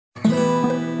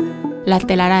La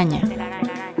telaraña.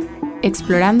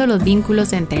 Explorando los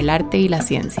vínculos entre el arte y la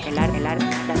ciencia.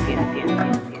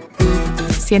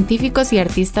 Científicos y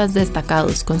artistas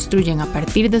destacados construyen a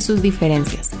partir de sus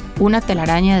diferencias una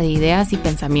telaraña de ideas y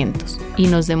pensamientos y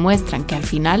nos demuestran que al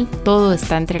final todo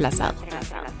está entrelazado.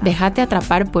 Déjate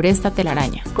atrapar por esta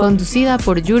telaraña, conducida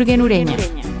por Jürgen Ureña,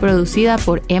 producida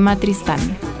por Emma Tristán.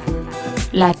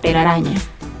 La telaraña,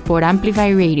 por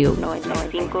Amplify Radio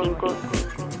 95.5.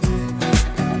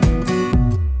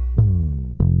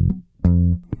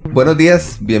 Buenos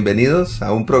días, bienvenidos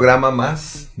a un programa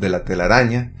más de La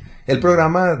Telaraña, el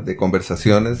programa de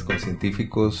conversaciones con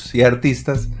científicos y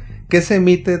artistas que se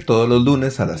emite todos los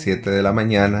lunes a las 7 de la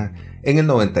mañana en el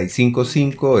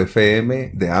 95.5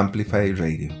 FM de Amplify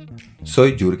Radio.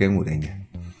 Soy Jürgen Ureña.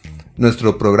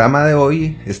 Nuestro programa de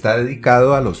hoy está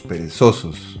dedicado a los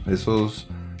perezosos, esos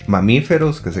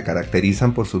mamíferos que se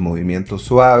caracterizan por sus movimientos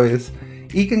suaves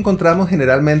y que encontramos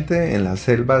generalmente en las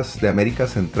selvas de América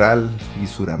Central y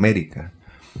Suramérica.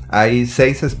 Hay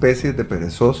 6 especies de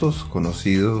perezosos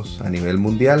conocidos a nivel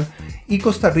mundial y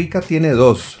Costa Rica tiene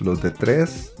 2, los de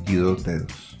 3 y 2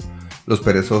 dedos. Los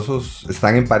perezosos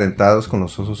están emparentados con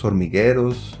los osos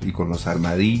hormigueros y con los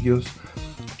armadillos,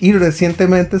 y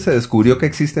recientemente se descubrió que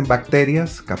existen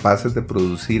bacterias capaces de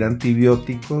producir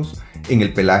antibióticos en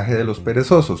el pelaje de los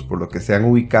perezosos, por lo que se han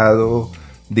ubicado,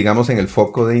 digamos, en el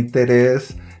foco de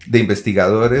interés de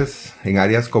investigadores en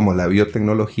áreas como la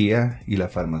biotecnología y la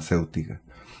farmacéutica.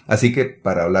 Así que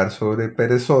para hablar sobre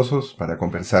perezosos, para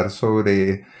conversar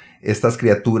sobre estas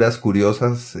criaturas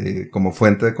curiosas como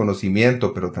fuente de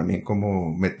conocimiento, pero también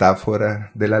como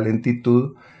metáfora de la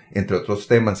lentitud, entre otros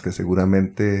temas que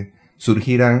seguramente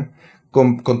surgirán,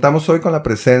 contamos hoy con la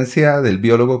presencia del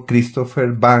biólogo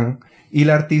Christopher Vaughan y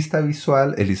la artista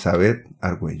visual Elizabeth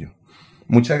Argüello.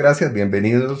 Muchas gracias,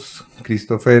 bienvenidos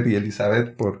Christopher y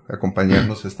Elizabeth por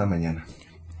acompañarnos esta mañana.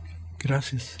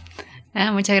 Gracias.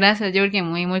 Muchas gracias, Jürgen,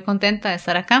 muy contenta de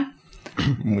estar acá.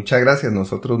 Muchas gracias,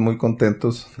 nosotros muy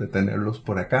contentos de tenerlos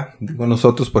por acá. Digo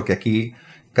nosotros porque aquí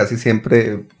casi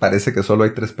siempre parece que solo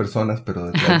hay 3 personas, pero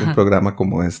detrás de un programa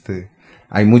como este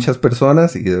hay muchas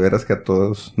personas y de veras que a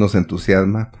todos nos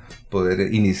entusiasma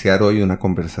poder iniciar hoy una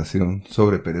conversación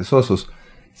sobre perezosos.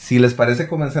 Si les parece,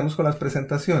 comencemos con las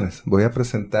presentaciones. Voy a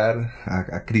presentar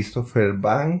a Christopher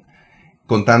Vaughan,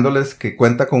 contándoles que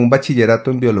cuenta con un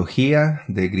bachillerato en biología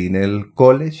de Grinnell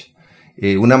College,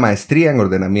 una maestría en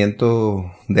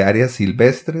ordenamiento de áreas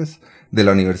silvestres de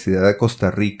la Universidad de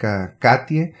Costa Rica,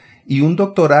 CATIE, y un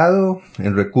doctorado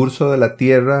en recurso de la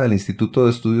tierra del Instituto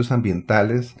de Estudios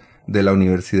Ambientales de la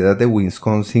Universidad de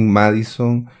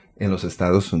Wisconsin-Madison en los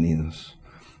Estados Unidos.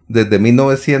 Desde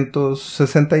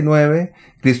 1969,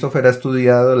 Christopher ha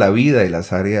estudiado la vida y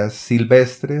las áreas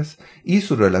silvestres y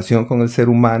su relación con el ser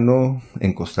humano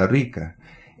en Costa Rica.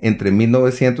 Entre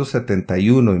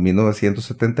 1971 y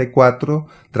 1974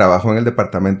 trabajó en el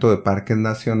Departamento de Parques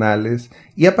Nacionales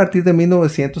y a partir de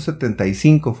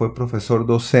 1975 fue profesor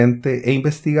docente e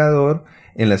investigador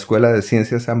en la Escuela de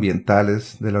Ciencias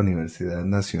Ambientales de la Universidad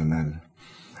Nacional.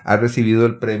 Ha recibido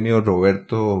el premio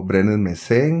Roberto Brenes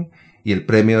Messen y el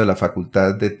premio de la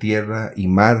Facultad de Tierra y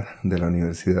Mar de la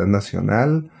Universidad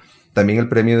Nacional, también el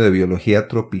premio de Biología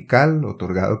Tropical,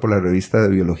 otorgado por la revista de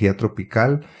Biología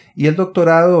Tropical, y el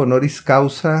doctorado honoris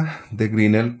causa de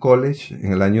Grinnell College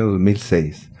en el año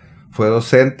 2006. Fue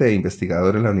docente e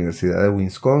investigador en la Universidad de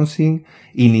Wisconsin,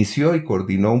 inició y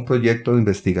coordinó un proyecto de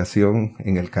investigación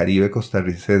en el Caribe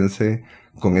costarricense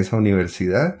con esa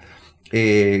universidad,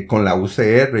 con la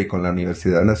UCR y con la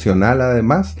Universidad Nacional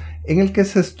además, en el que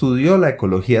se estudió la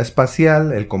ecología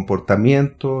espacial, el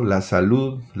comportamiento, la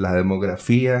salud, la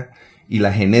demografía y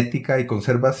la genética y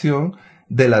conservación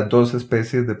de las 2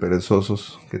 especies de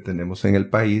perezosos que tenemos en el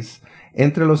país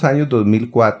entre los años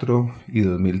 2004 y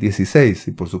 2016.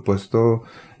 Y por supuesto,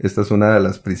 esta es una de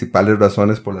las principales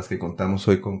razones por las que contamos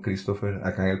hoy con Christopher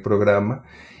acá en el programa.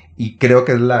 Y creo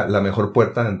que es la mejor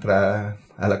puerta de entrada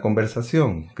a la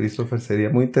conversación. Christopher, sería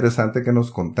muy interesante que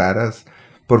nos contaras,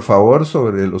 por favor,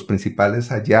 sobre los principales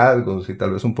hallazgos y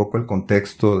tal vez un poco el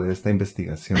contexto de esta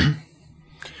investigación.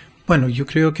 Bueno, yo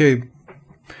creo que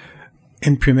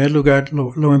en primer lugar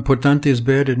lo importante es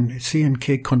ver en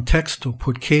qué contexto,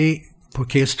 por qué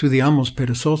estudiamos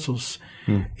perezosos.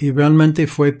 Y realmente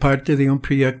fue parte de un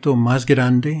proyecto más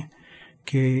grande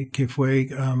que fue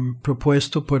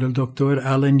propuesto por el doctor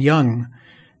Alan Young,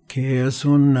 que es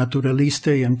un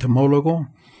naturalista y entomólogo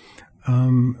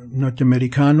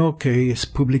norteamericano que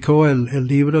publicó el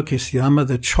libro que se llama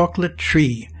The Chocolate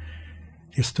Tree,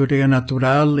 Historia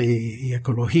Natural y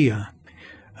Ecología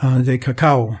de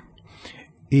Cacao.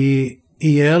 Y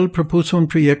él propuso un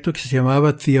proyecto que se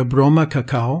llamaba Theobroma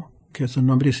Cacao, que es el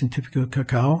nombre científico del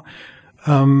cacao,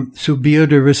 su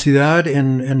biodiversidad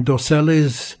en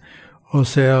doseles, o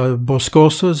sea,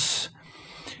 boscosos.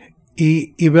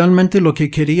 Y realmente lo que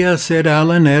quería hacer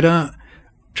Alan era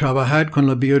trabajar con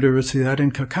la biodiversidad en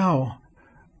cacao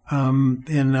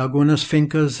en algunas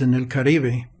fincas en el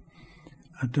Caribe,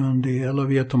 donde él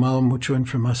había tomado mucha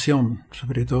información,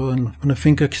 sobre todo en una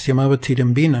finca que se llamaba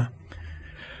Tirembina.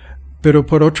 Pero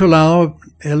por otro lado,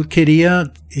 él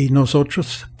quería, y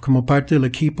nosotros como parte del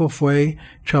equipo, fue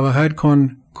trabajar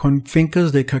con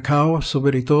fincas de cacao,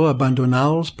 sobre todo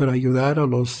abandonados, para ayudar a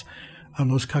los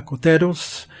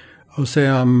cacoteros, o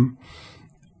sea,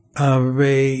 a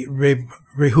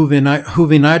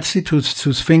rejuvenarse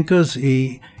sus fincas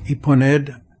y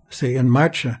ponerse en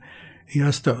marcha. Y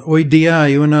hasta hoy día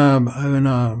hay una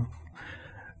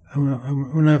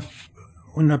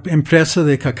empresa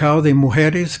de cacao de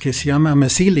mujeres que se llama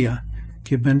Mesilia,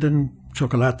 que venden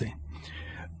chocolate.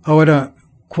 Ahora,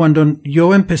 cuando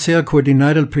yo empecé a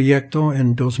coordinar el proyecto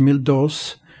en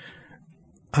 2002,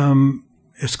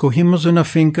 escogimos una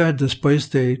finca después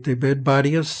de ver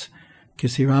varias que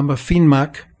se llama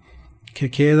Finmac, que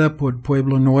queda por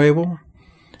Pueblo Nuevo,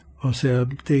 o sea,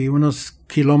 de unos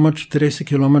 13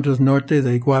 kilómetros norte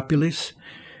de Guapiles.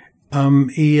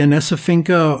 Y en esa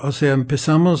finca, o sea,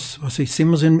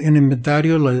 hicimos un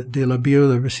inventario de la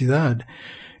biodiversidad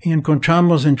y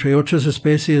encontramos, entre otras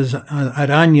especies,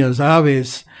 arañas,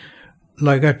 aves,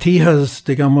 lagartijas,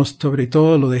 digamos, sobre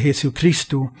todo lo de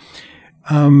Jesucristo.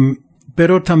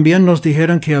 Pero también nos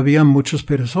dijeron que había muchos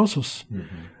perezosos. Uh-huh.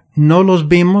 No los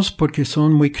vimos porque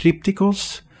son muy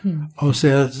crípticos, o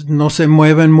sea, no se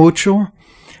mueven mucho.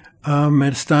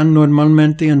 Están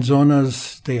normalmente en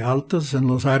zonas de altas en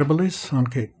los árboles,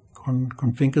 aunque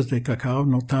con fincas de cacao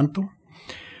no tanto.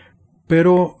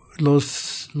 Pero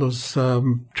los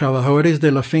trabajadores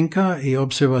de la finca y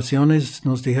observaciones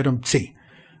nos dijeron, sí,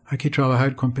 hay que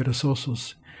trabajar con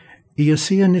perezosos. Y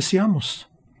así iniciamos.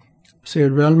 O sea,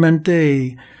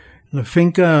 realmente la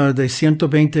finca de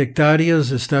 120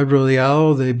 hectáreas está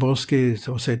rodeado de bosques,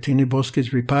 o sea, tiene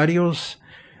bosques riparios,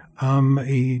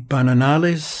 y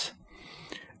bananales,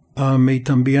 y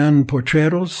también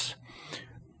potreros.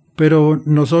 Pero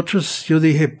yo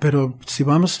dije, pero si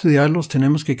vamos a estudiarlos,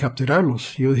 tenemos que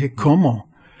capturarlos. Yo dije,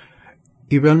 ¿cómo?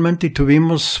 Y realmente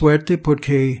tuvimos suerte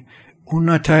porque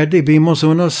una tarde vimos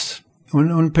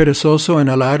un perezoso en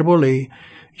el árbol y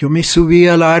yo me subí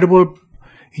al árbol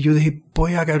y yo dije,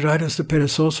 voy a agarrar a este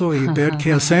perezoso y ver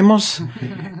qué hacemos.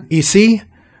 Y sí,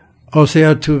 o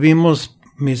sea, tuvimos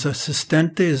mis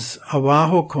asistentes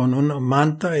abajo con una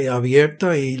manta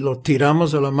abierta y lo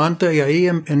tiramos a la manta y ahí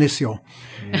inició.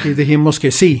 Y dijimos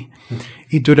que sí.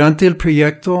 Y durante el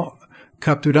proyecto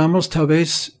capturamos tal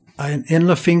vez en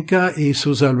la finca y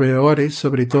sus alrededores,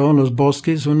 sobre todo en los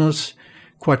bosques, unos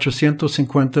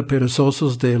 450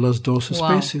 perezosos de las dos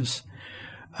especies.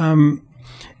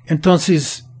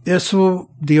 Entonces,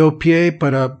 eso dio pie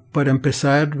para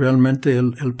empezar realmente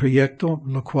el proyecto,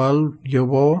 lo cual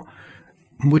llevó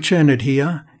mucha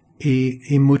energía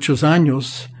y muchos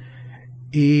años.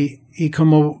 Y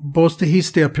como vos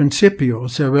dijiste al principio, o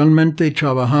sea, realmente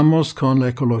trabajamos con la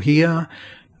ecología,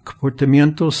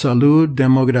 comportamiento, salud,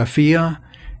 demografía,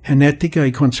 genética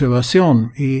y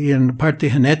conservación. Y en parte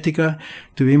genética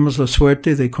tuvimos la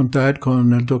suerte de contar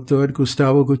con el doctor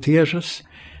Gustavo Gutiérrez,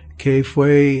 que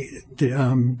fue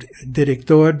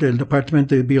director del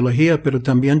Departamento de Biología, pero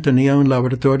también tenía un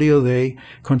laboratorio de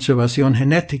conservación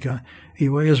genética y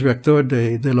hoy es rector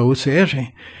de la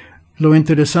UCR. Lo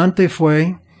interesante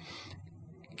fue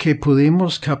que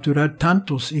pudimos capturar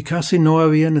tantos y casi no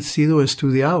habían sido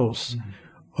estudiados,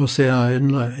 o sea,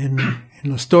 en la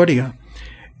historia.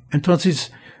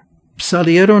 Entonces,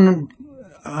 salieron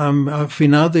al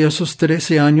final de esos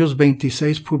 13 años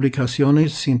 26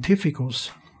 publicaciones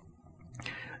científicas.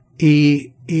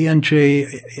 Y entre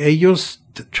ellos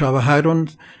trabajaron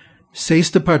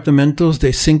 6 departamentos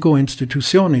de 5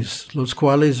 instituciones, los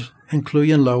cuales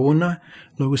incluyen la UNA,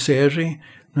 la UCR,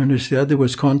 la Universidad de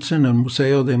Wisconsin, el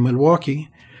Museo de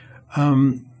Milwaukee.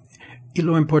 Y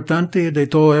lo importante de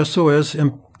todo eso es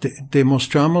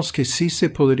demostramos que sí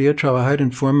se podría trabajar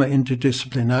en forma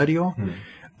interdisciplinaria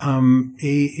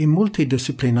y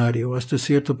multidisciplinario hasta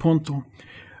cierto punto,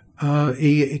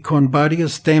 y con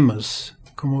varios temas,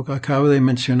 como acabo de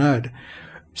mencionar.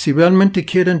 Si realmente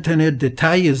quieren tener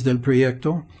detalles del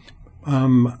proyecto,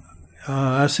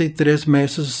 hace 3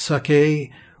 meses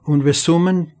saqué un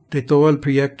resumen de todo el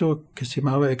proyecto que se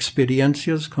llamaba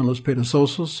Experiencias con los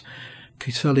Perezosos,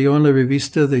 que salió en la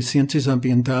revista de Ciencias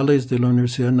Ambientales de la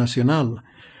Universidad Nacional.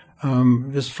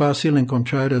 Es fácil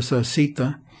encontrar esa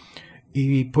cita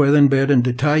y pueden ver en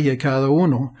detalle cada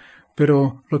uno.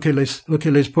 Pero lo que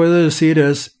les puedo decir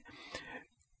es,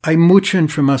 hay mucha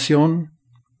información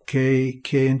que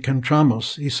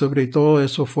encontramos, y sobre todo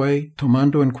eso fue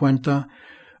tomando en cuenta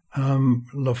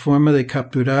la forma de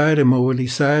capturar, de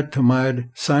movilizar, tomar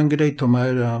sangre,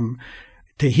 tomar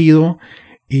tejido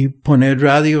y poner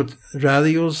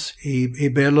radios y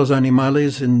ver los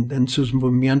animales en sus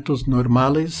movimientos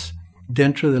normales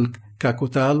dentro del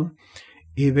cacotal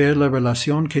y ver la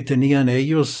relación que tenían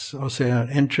ellos, o sea,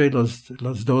 entre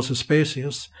las dos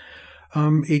especies.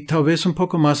 Y tal vez un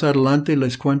poco más adelante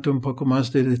les cuento un poco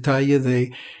más de detalle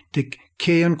de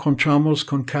qué encontramos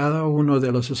con cada una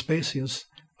de las especies,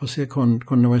 o sea, con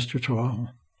nuestro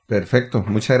trabajo. Perfecto,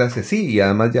 muchas gracias. Sí, y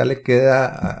además ya le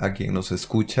queda a quien nos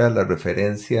escucha la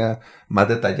referencia más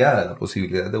detallada, la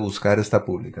posibilidad de buscar esta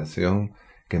publicación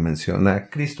que menciona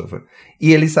Christopher.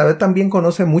 Y Elizabeth también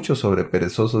conoce mucho sobre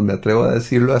perezosos, me atrevo a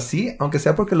decirlo así, aunque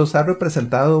sea porque los ha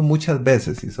representado muchas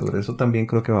veces, y sobre eso también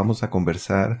creo que vamos a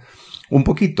conversar un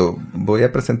poquito. Voy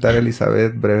a presentar a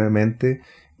Elizabeth brevemente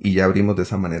y ya abrimos de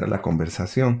esa manera la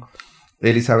conversación.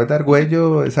 Elizabeth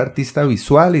Argüello es artista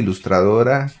visual,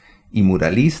 ilustradora y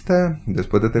muralista.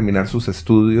 Después de terminar sus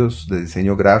estudios de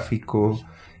diseño gráfico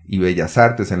y bellas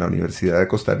artes en la Universidad de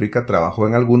Costa Rica, trabajó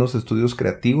en algunos estudios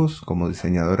creativos como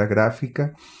diseñadora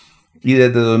gráfica y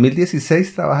desde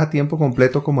 2016 trabaja a tiempo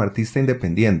completo como artista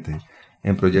independiente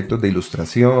en proyectos de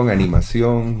ilustración,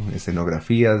 animación,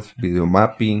 escenografías,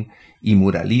 videomapping y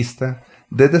muralista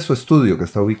desde su estudio que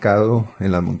está ubicado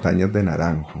en las montañas de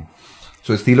Naranjo.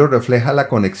 Su estilo refleja la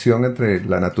conexión entre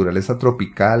la naturaleza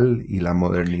tropical y la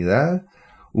modernidad,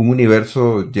 un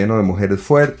universo lleno de mujeres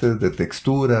fuertes, de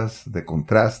texturas, de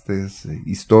contrastes,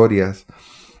 historias,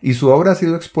 y su obra ha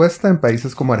sido expuesta en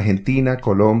países como Argentina,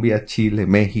 Colombia, Chile,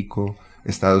 México,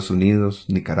 Estados Unidos,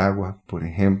 Nicaragua, por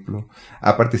ejemplo.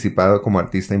 Ha participado como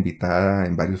artista invitada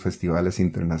en varios festivales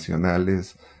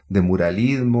internacionales de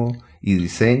muralismo y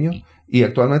diseño, y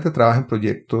actualmente trabaja en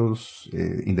proyectos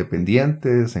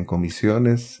independientes, en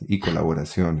comisiones y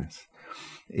colaboraciones.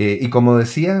 Y como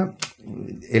decía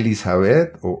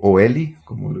Elizabeth, o Eli,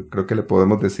 como creo que le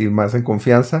podemos decir más en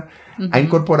confianza, ha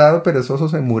incorporado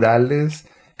perezosos en murales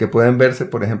que pueden verse,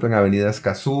 por ejemplo, en Avenida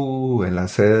Escazú, en la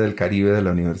sede del Caribe de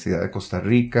la Universidad de Costa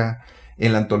Rica,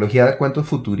 en la antología de cuentos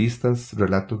futuristas,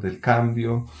 Relatos del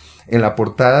Cambio, en la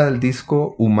portada del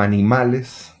disco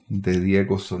Humanimales de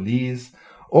Diego Solís,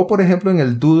 o por ejemplo en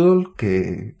el doodle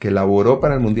que elaboró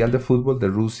para el Mundial de Fútbol de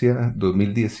Rusia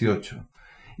 2018.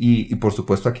 Y por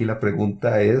supuesto aquí la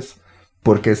pregunta es,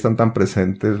 ¿por qué están tan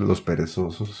presentes los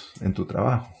perezosos en tu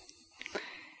trabajo?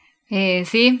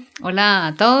 Sí, hola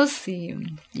a todos y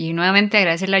nuevamente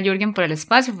agradecerle a Jürgen por el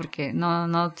espacio, porque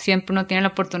no siempre uno tiene la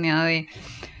oportunidad de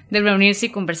reunirse y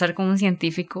conversar con un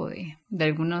científico de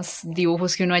algunos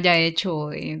dibujos que uno haya hecho o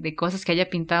de cosas que haya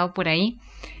pintado por ahí.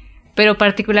 Pero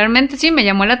particularmente sí me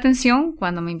llamó la atención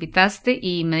cuando me invitaste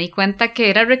y me di cuenta que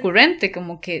era recurrente,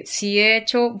 como que sí he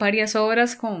hecho varias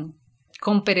obras con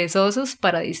perezosos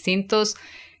para distintos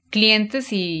clientes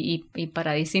y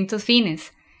para distintos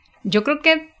fines. Yo creo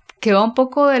que va un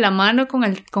poco de la mano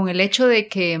con el hecho de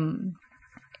que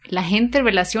la gente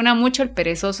relaciona mucho el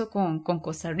perezoso con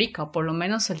Costa Rica, o por lo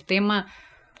menos el tema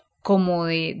como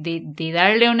de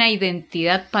darle una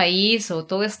identidad país, o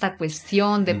toda esta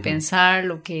cuestión de pensar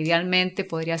lo que idealmente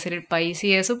podría ser el país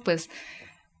y eso, pues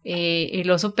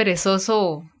el oso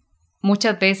perezoso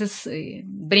muchas veces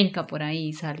brinca por ahí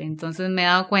y sale. Entonces me he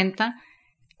dado cuenta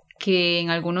que en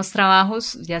algunos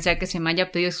trabajos, ya sea que se me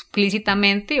haya pedido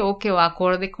explícitamente o que va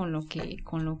acorde con lo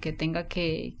que tenga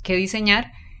que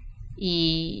diseñar,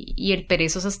 y el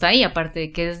perezoso está ahí, aparte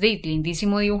de que es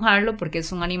lindísimo dibujarlo porque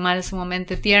es un animal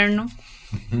sumamente tierno.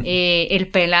 El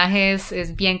pelaje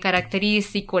es bien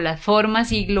característico, las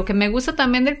formas, y lo que me gusta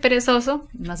también del perezoso,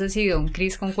 no sé si don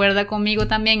Chris concuerda conmigo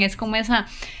también, es como esa,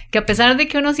 que a pesar de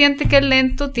que uno siente que es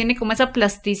lento, tiene como esa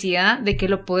plasticidad de que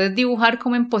lo puedes dibujar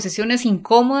como en posiciones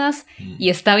incómodas y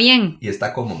está bien. Y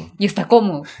está cómodo. Y está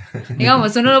cómodo.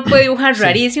 Digamos, uno lo puede dibujar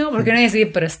rarísimo porque uno dice,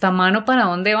 pero esta mano ¿para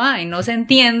dónde va? Y no se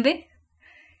entiende.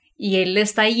 Y él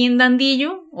está ahí en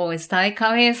dandillo, o está de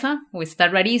cabeza, o está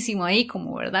rarísimo ahí,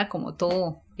 como, ¿verdad? Como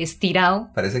todo estirado.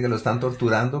 Parece que lo están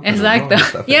torturando. Pero exacto.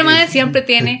 No, y además siempre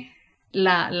tiene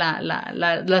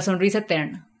la sonrisa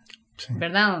eterna, sí.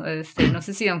 ¿Verdad? No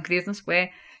sé si don Chris nos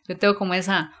puede... Yo tengo como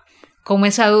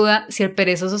esa duda si el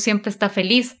perezoso siempre está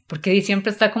feliz, porque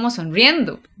siempre está como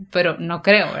sonriendo, pero no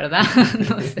creo, ¿verdad?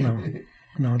 No sé.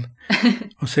 No.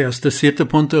 O sea, hasta cierto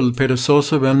punto el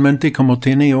perezoso realmente, como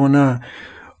tiene una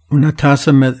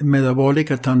tasa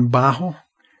metabólica tan bajo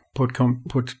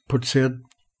por ser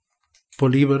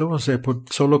polívoro, o sea, por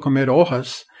solo comer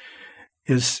hojas,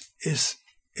 es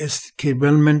es que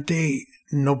realmente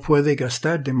no puede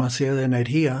gastar demasiada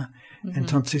energía,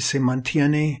 entonces se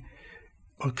mantiene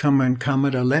como en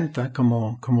cámara lenta,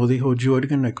 como dijo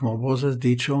Jürgen y como vos has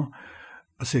dicho,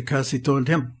 hace casi todo el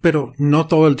tiempo, pero no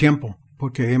todo el tiempo,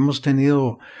 porque hemos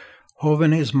tenido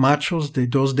jóvenes machos de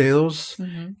 2 dedos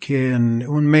que en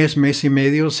un mes y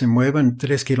medio se mueven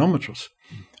 3 kilómetros.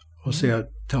 O sea,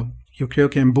 yo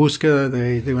creo que en búsqueda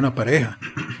de una pareja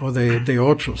o de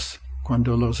otros,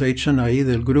 cuando los echan ahí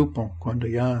del grupo, cuando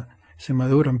ya se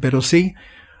maduran. Pero sí,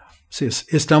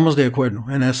 estamos de acuerdo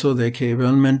en eso de que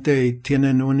realmente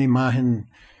tienen una imagen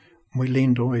muy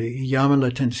lindo y llaman la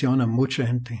atención a mucha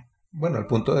gente. Bueno, al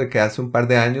punto de que hace un par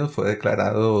de años fue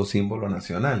declarado símbolo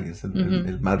nacional, y es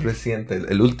el más reciente,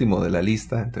 el último de la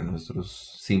lista entre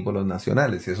nuestros símbolos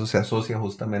nacionales, y eso se asocia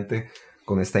justamente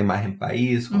con esta imagen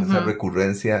país, con esa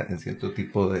recurrencia en cierto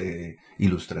tipo de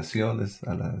ilustraciones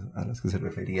a las que se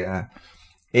refería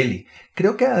Eli.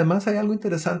 Creo que además hay algo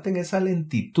interesante en esa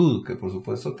lentitud, que por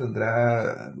supuesto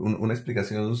tendrá una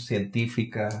explicación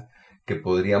científica que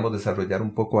podríamos desarrollar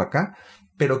un poco acá,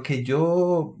 pero que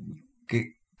yo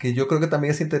creo que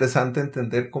también es interesante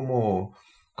entender como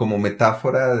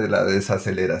metáfora de la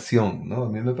desaceleración, ¿no? A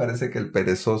mí me parece que el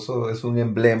perezoso es un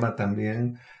emblema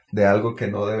también de algo que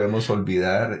no debemos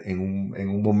olvidar en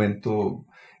un momento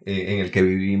en el que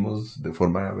vivimos de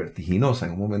forma vertiginosa,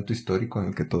 en un momento histórico en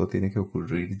el que todo tiene que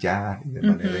ocurrir ya y de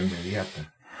manera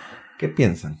inmediata. ¿Qué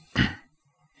piensan?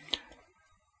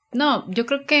 No, yo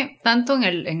creo que tanto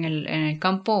en el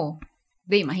campo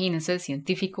de, imagínense,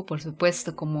 científico, por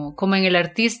supuesto, como en el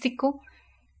artístico,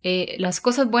 las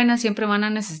cosas buenas siempre van a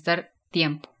necesitar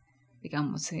tiempo.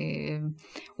 Digamos,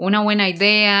 una buena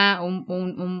idea,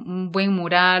 un buen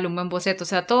mural, un buen boceto, o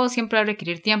sea, todo siempre va a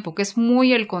requerir tiempo, que es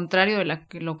muy el contrario de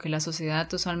lo que la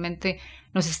sociedad usualmente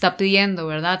nos está pidiendo,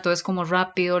 ¿verdad? Todo es como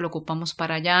rápido, lo ocupamos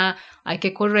para allá, hay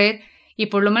que correr, y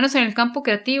por lo menos en el campo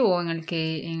creativo en el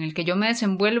que yo me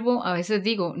desenvuelvo, a veces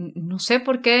digo, no sé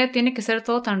por qué tiene que ser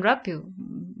todo tan rápido.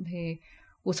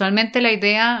 Usualmente la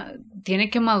idea tiene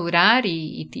que madurar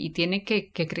y tiene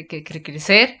que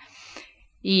crecer,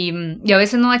 y a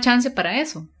veces no da chance para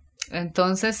eso.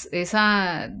 Entonces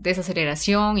esa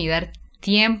desaceleración y dar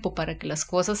tiempo para que las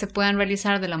cosas se puedan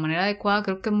realizar de la manera adecuada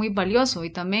creo que es muy valioso.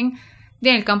 Y también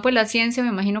en el campo de la ciencia me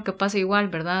imagino que pasa igual,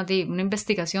 ¿verdad? Una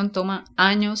investigación toma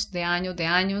años.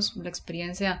 La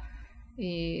experiencia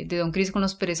de don Cris con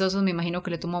los perezosos me imagino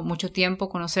que le tomó mucho tiempo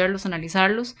conocerlos,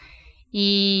 analizarlos.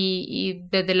 Y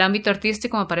desde el ámbito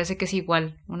artístico me parece que es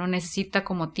igual. Uno necesita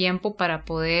como tiempo para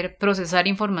poder procesar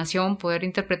información, poder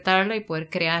interpretarla y poder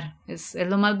crear. Es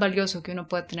lo más valioso que uno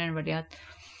puede tener en realidad.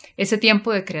 Ese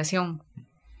tiempo de creación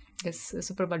es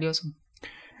súper valioso.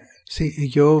 Sí, y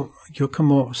yo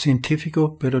como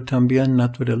científico, pero también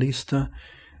naturalista,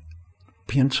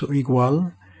 pienso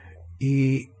igual.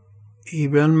 Y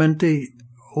realmente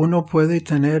uno puede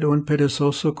tener un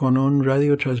perezoso con un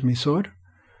radiotransmisor,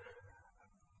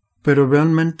 pero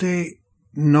realmente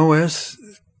no es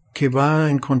que va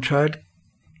a encontrar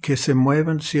que se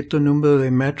muevan cierto número de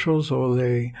metros o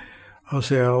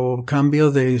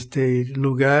cambio de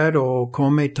lugar o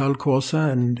come tal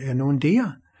cosa en un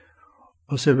día.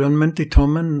 O sea, realmente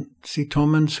si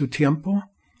toman su tiempo,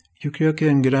 yo creo que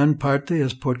en gran parte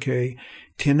es porque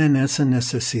tienen esa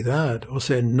necesidad. O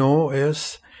sea, no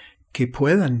es que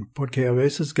puedan, porque a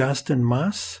veces gastan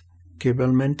más que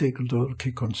realmente lo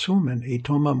que consumen y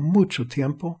toma mucho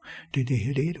tiempo de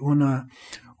digerir una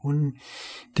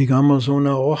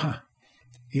hoja.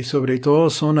 Y sobre todo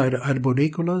son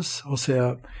arborícolas, o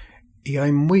sea, y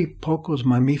hay muy pocos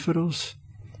mamíferos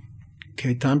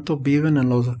que tanto viven en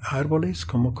los árboles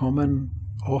como comen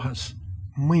hojas.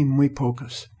 Muy, muy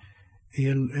pocas. Y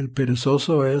el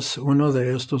perezoso es uno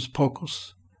de estos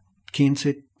pocos,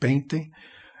 15, 20,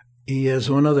 y es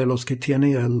uno de los que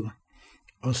tiene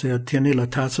tiene la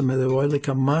tasa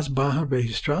metabólica más baja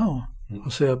registrada,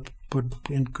 o sea,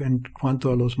 en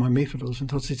cuanto a los mamíferos.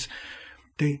 Entonces,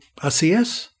 así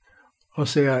es, o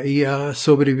sea, y ha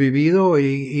sobrevivido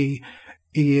y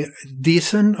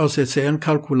dicen, o sea, se han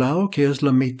calculado que es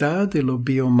la mitad de la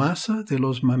biomasa de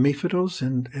los mamíferos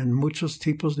en muchos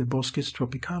tipos de bosques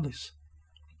tropicales.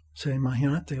 O sea,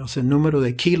 imagínate, o sea, el número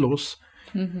de kilos,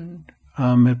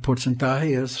 el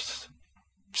porcentaje es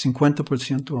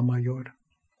 50% o mayor.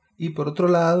 Y por otro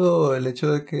lado, el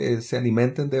hecho de que se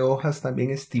alimenten de hojas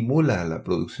también estimula la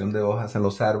producción de hojas en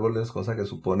los árboles, cosa que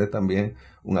supone también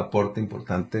un aporte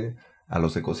importante a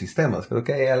los ecosistemas. Creo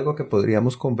que hay algo que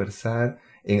podríamos conversar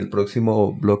en el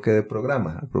próximo bloque de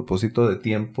programa. A propósito de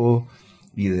tiempo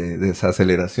y de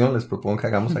desaceleración, les propongo que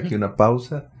hagamos aquí una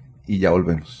pausa y ya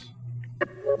volvemos.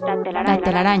 La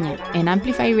telaraña en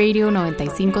Amplify Radio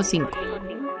 95.5.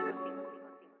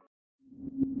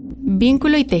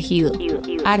 Vínculo y tejido,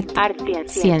 arte,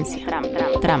 ciencia,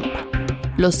 trampa.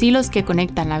 Los hilos que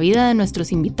conectan la vida de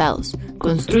nuestros invitados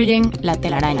construyen la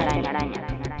telaraña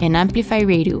en Amplify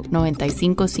Radio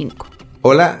 95.5.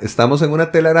 Hola, estamos en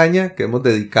una telaraña que hemos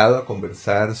dedicado a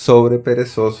conversar sobre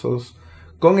perezosos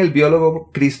con el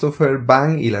biólogo Christopher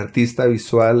Vaughan y la artista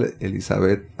visual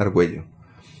Elizabeth Argüello.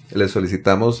 Le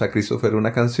solicitamos a Christopher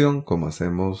una canción, como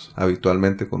hacemos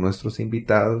habitualmente con nuestros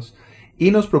invitados,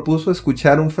 y nos propuso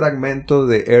escuchar un fragmento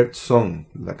de Earth Song,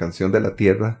 la canción de la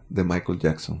Tierra de Michael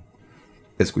Jackson.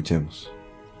 Escuchemos.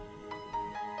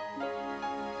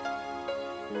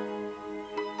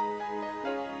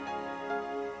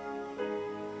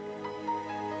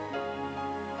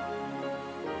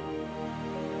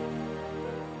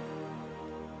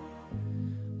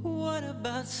 What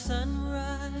about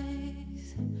sunrise?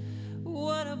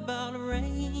 What about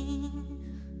rain?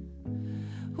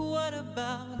 What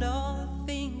about all the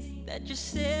things that you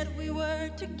said we were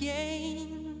to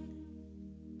gain?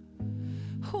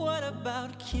 What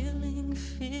about killing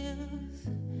fears?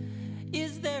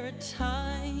 Is there a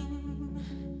time?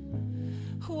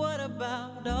 What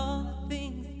about all the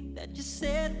things that you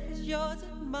said was yours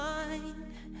and mine?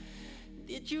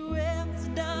 Did you ever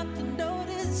stop to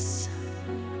notice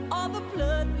all the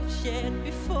blood we've shed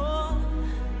before?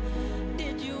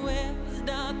 Did you ever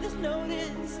stop to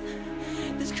notice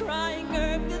this crying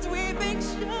earth, this weeping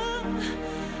shore?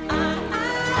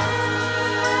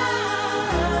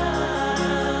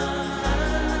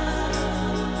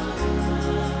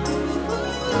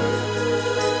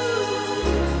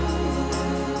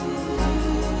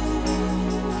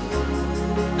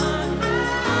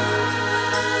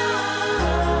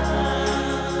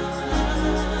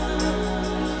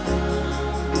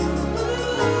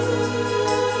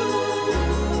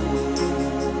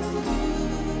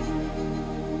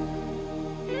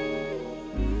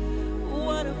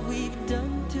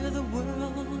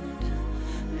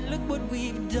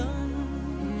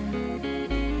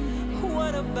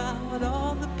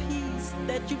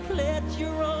 You pledged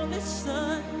your only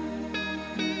son.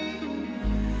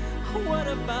 What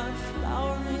about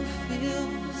flowering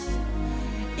fields?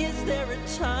 Is there a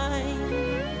time?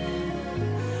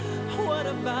 What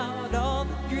about all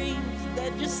the dreams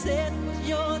that you said was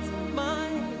yours and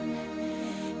mine?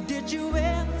 Did you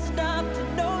ever stop to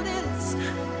notice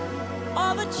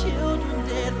all the children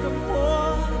dead from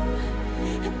war?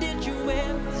 Did you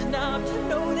ever stop to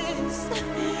notice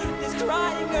this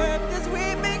crying earth, this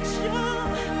weeping shore?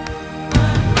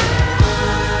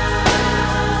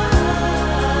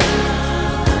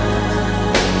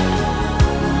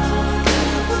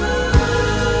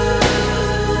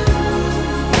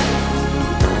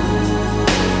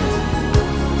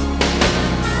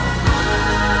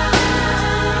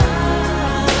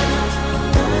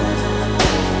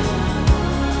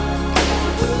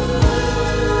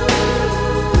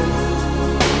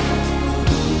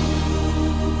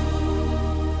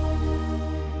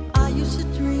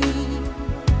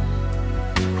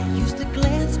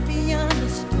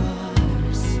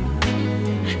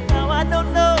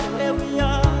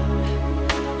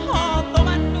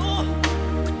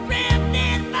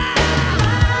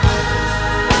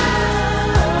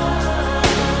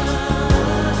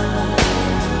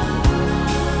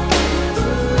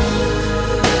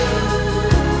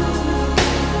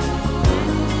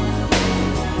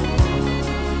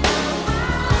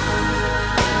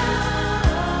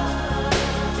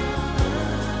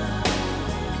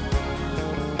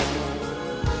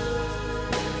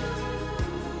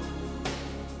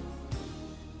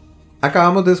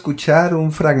 Acabamos de escuchar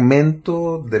un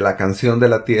fragmento de la canción de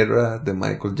la Tierra de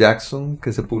Michael Jackson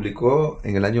que se publicó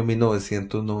en el año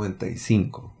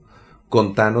 1995.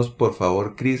 Contanos, por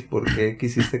favor, Chris, ¿por qué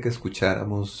quisiste que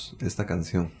escucháramos esta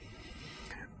canción?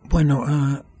 Bueno,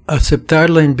 aceptar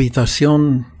la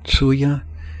invitación suya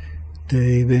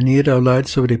de venir a hablar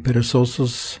sobre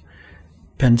perezosos,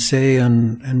 pensé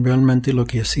en realmente lo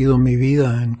que ha sido mi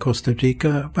vida en Costa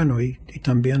Rica, bueno, y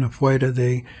también afuera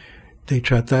de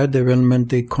tratar de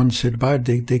realmente conservar,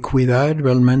 de cuidar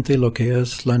realmente lo que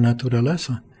es la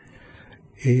naturaleza.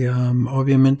 Y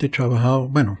obviamente he trabajado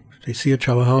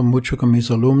mucho con mis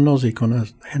alumnos y con la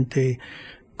gente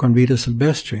con vida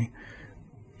silvestre,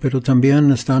 pero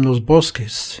también están los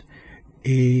bosques.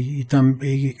 Y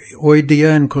hoy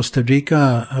día en Costa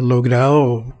Rica ha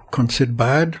logrado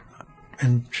conservar,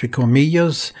 entre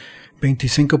comillas,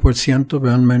 25%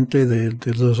 realmente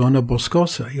de la zona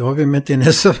boscosa. Y obviamente en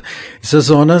esas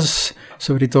zonas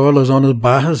sobre todo en las zonas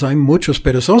bajas, hay muchos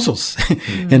perezosos,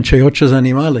 entre otros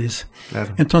animales.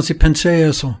 Claro. Entonces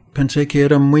pensé que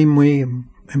era muy, muy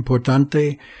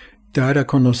importante dar a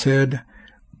conocer,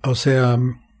 o sea,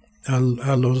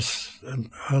 al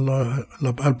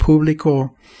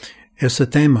público ese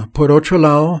tema. Por otro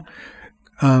lado,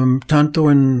 tanto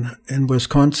en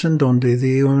Wisconsin, donde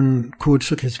di un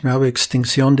curso que se llamaba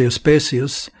Extinción de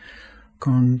Especies,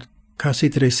 con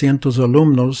casi 300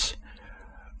 alumnos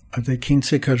de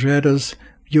 15 carreras,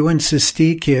 yo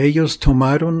insistí que ellos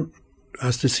tomaron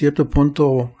hasta cierto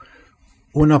punto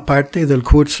una parte del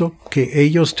curso que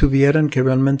ellos tuvieran que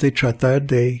realmente tratar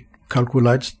de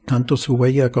calcular tanto su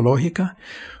huella ecológica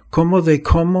como de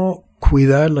cómo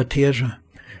cuidar la tierra.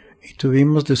 Y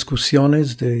tuvimos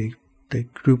discusiones de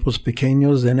grupos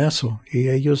pequeños en eso, y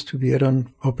ellos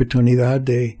tuvieron oportunidad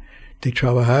de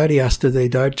trabajar y hasta de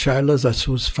dar charlas a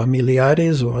sus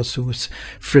familiares o a sus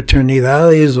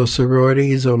fraternidades o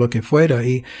sororities o lo que fuera.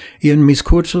 Y en mis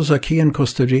cursos aquí en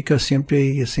Costa Rica siempre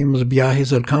hicimos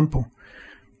viajes al campo.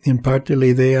 En parte la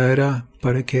idea era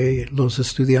para que los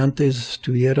estudiantes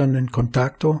estuvieran en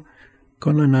contacto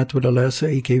con la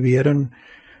naturaleza y que vieran,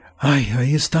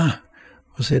 ahí está.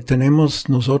 O sea,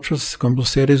 nosotros como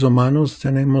seres humanos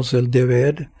tenemos el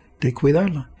deber de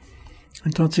cuidarla.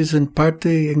 Entonces, en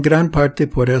gran parte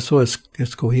por eso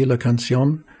escogí la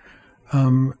canción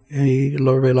y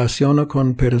lo relaciono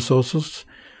con perezosos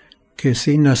que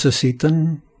sí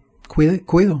necesitan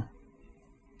cuidado.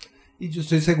 Y yo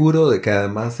estoy seguro de que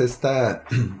además esta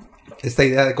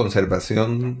idea de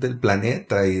conservación del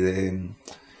planeta y de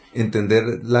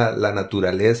entender la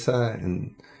naturaleza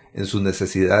en sus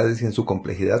necesidades y en su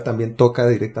complejidad también toca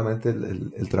directamente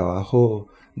el trabajo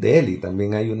de él, y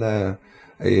también hay una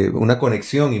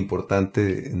conexión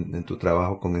importante en tu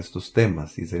trabajo con estos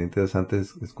temas, y sería interesante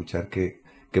escuchar qué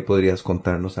podrías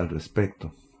contarnos al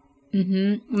respecto.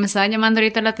 Me estaba llamando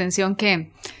ahorita la atención que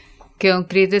don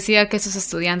Chris decía que sus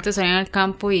estudiantes salían al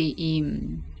campo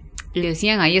y le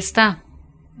decían, ahí está.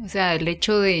 O sea, el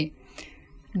hecho de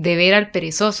ver al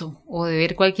perezoso o de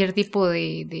ver cualquier tipo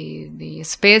de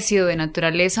especie o de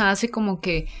naturaleza hace como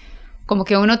que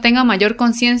uno tenga mayor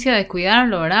conciencia de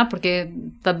cuidarlo, ¿verdad? Porque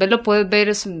tal vez lo puedes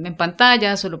ver en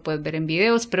pantallas o lo puedes ver en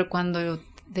videos, pero cuando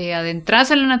te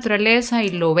adentras en la naturaleza y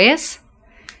lo ves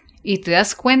y te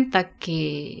das cuenta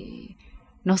que,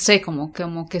 no sé, como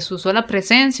que su sola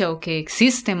presencia o que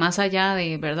existe más allá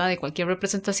de, ¿verdad?, de cualquier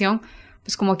representación,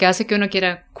 pues como que hace que uno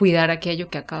quiera cuidar aquello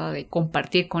que acaba de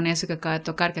compartir con eso, que acaba de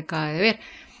tocar, que acaba de ver.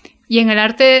 Y en el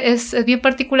arte es bien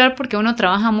particular porque uno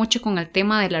trabaja mucho con el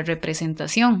tema de la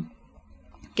representación.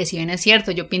 Que si bien es cierto,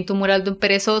 yo pinto un mural de un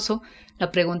perezoso,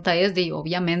 la pregunta es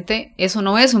obviamente, eso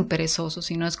no es un perezoso,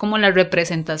 sino es como la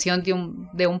representación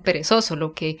de un perezoso,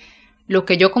 lo que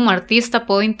yo como artista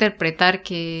puedo interpretar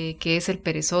que es el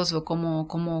perezoso,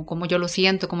 cómo yo lo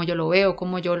siento, cómo yo lo veo,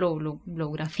 cómo yo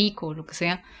lo grafico, lo que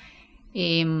sea.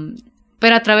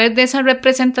 Pero a través de esa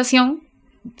representación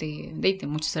de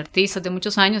muchos artistas de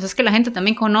muchos años, es que la gente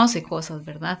también conoce cosas,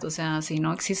 ¿verdad? O sea, si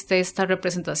no existe esta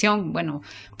representación, bueno,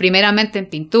 primeramente en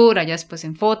pintura, ya después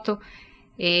en foto,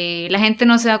 la gente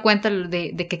no se da cuenta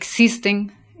de que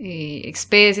existen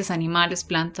especies, animales,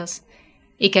 plantas,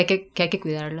 y que hay que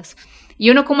cuidarlas. Y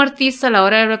uno como artista a la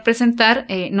hora de representar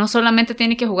no solamente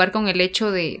tiene que jugar con el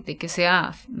hecho de que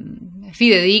sea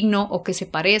fidedigno o que se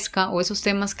parezca, o esos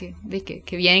temas que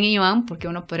vienen y van, porque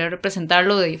uno podría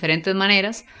representarlo de diferentes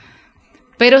maneras,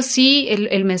 pero sí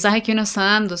el mensaje que uno está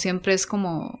dando siempre es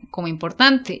como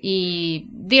importante. Y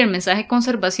el mensaje de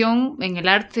conservación en el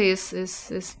arte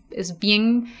es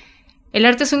bien... El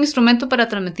arte es un instrumento para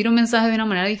transmitir un mensaje de una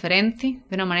manera diferente,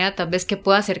 de una manera tal vez que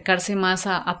pueda acercarse más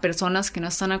a personas que no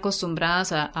están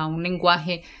acostumbradas a un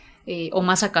lenguaje o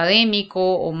más académico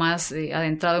o más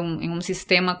adentrado en un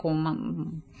sistema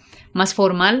como más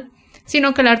formal,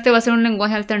 sino que el arte va a ser un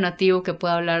lenguaje alternativo que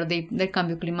pueda hablar del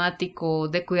cambio climático,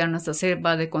 de cuidar nuestra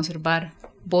selva, de conservar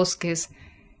bosques,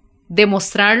 de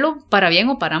mostrarlo para bien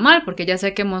o para mal, porque ya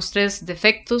sea que mostres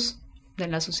defectos de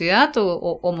la sociedad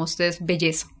o mostres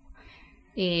belleza.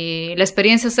 La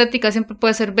experiencia estética siempre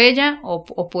puede ser bella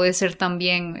o puede ser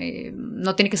también,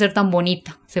 no tiene que ser tan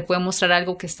bonita, se puede mostrar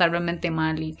algo que está realmente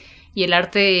mal, y el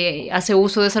arte hace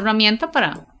uso de esa herramienta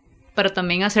para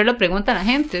también hacer la pregunta a la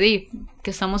gente de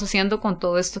qué estamos haciendo con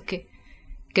todo esto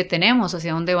que tenemos,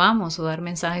 hacia dónde vamos, o dar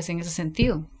mensajes en ese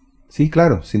sentido. Sí,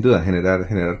 claro, sin duda,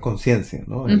 generar conciencia,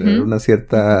 ¿no? Generar una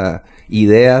cierta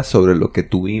idea sobre lo que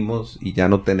tuvimos y ya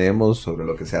no tenemos, sobre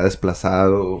lo que se ha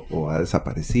desplazado o ha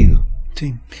desaparecido.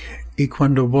 Sí, y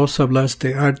cuando vos hablas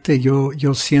de arte,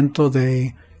 yo siento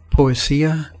de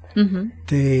poesía,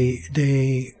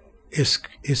 de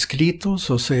escritos,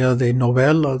 o sea, de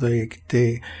novela,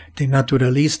 de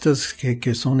naturalistas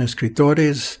que son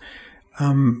escritores.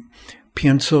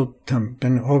 Pienso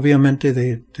también, obviamente,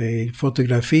 de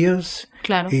fotografías.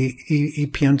 Claro. Y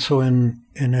pienso en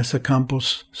ese campo,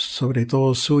 sobre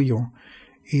todo suyo.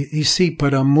 Y sí,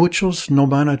 para muchos no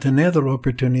van a tener la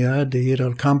oportunidad de ir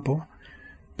al campo,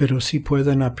 pero sí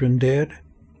pueden aprender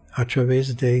a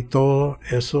través de todo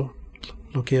eso,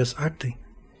 lo que es arte.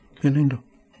 Qué lindo.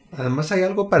 Además hay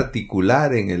algo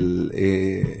particular en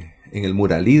el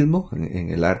muralismo, en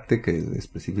el arte que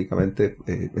específicamente,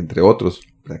 entre otros,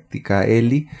 practica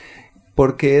Eli,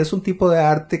 porque es un tipo de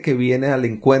arte que viene al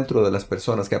encuentro de las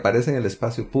personas, que aparece en el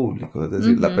espacio público. Es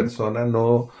decir, la persona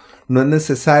no es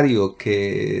necesario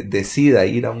que decida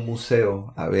ir a un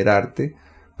museo a ver arte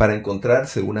para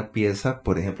encontrarse una pieza,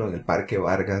 por ejemplo, en el Parque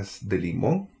Vargas de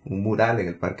Limón, un mural en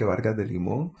el Parque Vargas de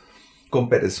Limón, con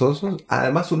perezosos,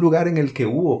 además un lugar en el que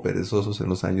hubo perezosos en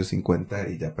los años 50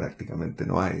 y ya prácticamente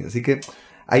no hay. Así que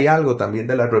hay algo también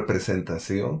de la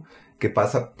representación que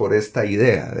pasa por esta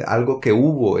idea, de algo que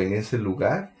hubo en ese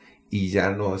lugar y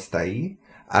ya no está ahí,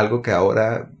 algo que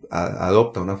ahora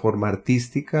adopta una forma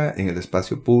artística en el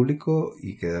espacio público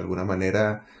y que de alguna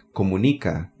manera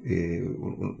comunica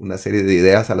una serie de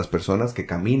ideas a las personas que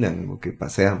caminan o que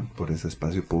pasean por ese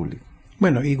espacio público.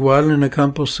 Bueno, igual en el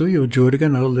campo suyo,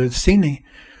 Jürgen, el del cine.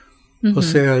 O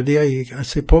sea,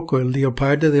 hace poco, el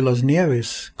Leopardo de las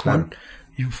Nieves. Claro.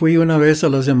 Yo fui una vez a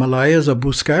los Himalayas a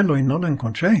buscarlo y no lo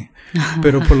encontré.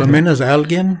 Pero por lo menos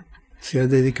alguien se ha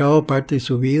dedicado parte de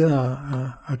su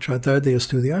vida a tratar de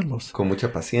estudiarlos. Con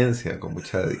mucha paciencia, con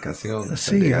mucha dedicación, hasta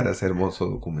Sí, llegar a ese hermoso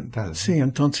documental. Sí,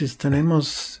 entonces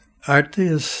tenemos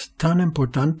arte es tan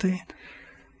importante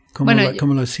como,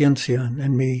 como la ciencia,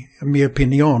 en mi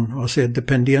opinión. O sea,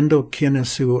 dependiendo quién es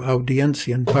su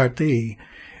audiencia en parte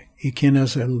y quién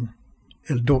es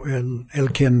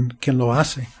quien lo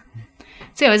hace.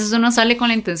 Sí, a veces uno sale con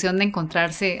la intención de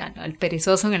encontrarse al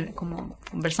perezoso, como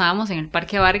conversábamos, en el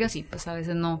Parque Vargas, y pues a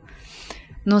veces no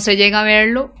se llega a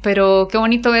verlo, pero qué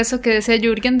bonito eso que decía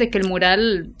Jürgen, de que el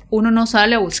mural uno no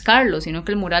sale a buscarlo, sino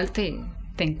que el mural te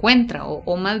encuentra,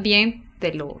 o más bien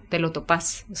te lo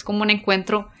topas. Es como un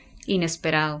encuentro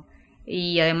inesperado.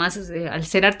 Y además, al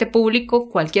ser arte público,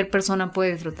 cualquier persona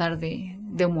puede disfrutar de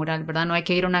un mural, ¿verdad? No hay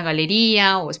que ir a una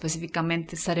galería o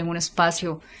específicamente estar en un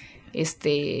espacio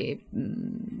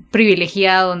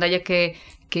privilegiado donde haya que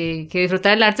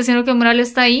disfrutar del arte, sino que el mural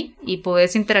está ahí y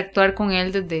puedes interactuar con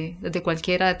él desde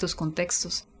cualquiera de tus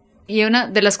contextos. Y una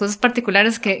de las cosas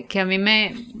particulares que a mí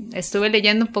me estuve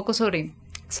leyendo un poco sobre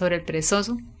el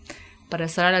perezoso, para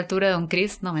estar a la altura de Don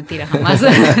Chris, no, mentira, jamás.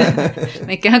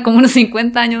 Me quedan como unos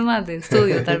 50 años más de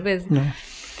estudio, tal vez. No.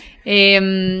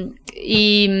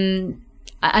 Y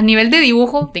a nivel de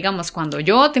dibujo, digamos, cuando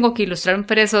yo tengo que ilustrar un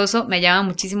perezoso, me llama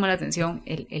muchísimo la atención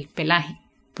el pelaje.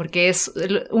 Porque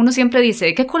uno siempre dice,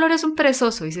 ¿de qué color es un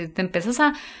perezoso? Y si te empiezas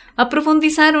a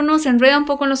profundizar, uno se enreda un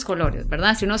poco en los colores,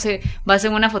 ¿verdad? Si uno se basa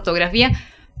en una fotografía.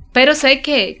 Pero sé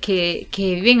que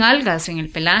viven algas en el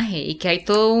pelaje y que hay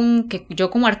todo que yo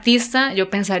como artista, yo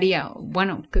pensaría,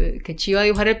 bueno, que chiva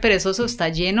dibujar el perezoso, está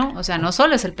lleno, o sea, no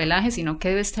solo es el pelaje, sino que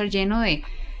debe estar lleno de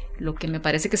lo que me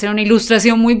parece que será una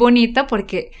ilustración muy bonita,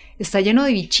 porque está lleno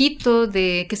de bichitos,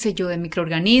 de, qué sé yo, de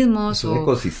microorganismos. Es un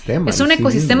ecosistema. Es un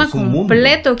ecosistema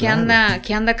completo mundo, que claro.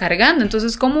 anda cargando.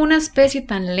 Entonces, como una especie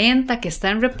tan lenta que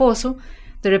está en reposo,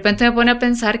 de repente me pone a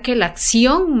pensar que la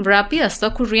acción rápida está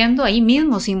ocurriendo ahí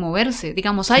mismo, sin moverse.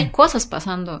 Digamos, hay cosas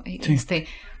pasando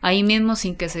ahí mismo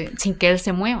sin que él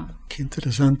se mueva. Qué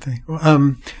interesante.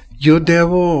 Yo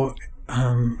debo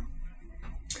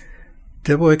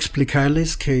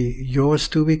explicarles que yo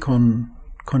estuve con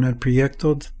el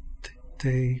proyecto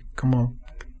de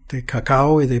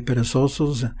cacao y de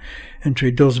perezosos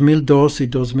entre 2002 y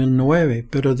 2009,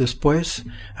 pero después,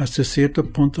 hasta cierto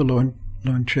punto, lo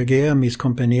entregué a mis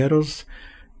compañeros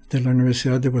de la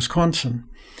Universidad de Wisconsin,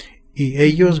 y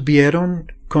ellos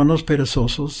vieron con los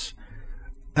perezosos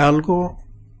algo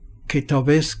que tal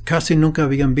vez casi nunca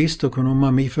habían visto con un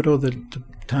mamífero del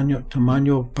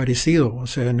tamaño parecido, o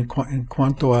sea, en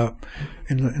cuanto a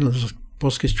en los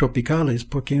bosques tropicales,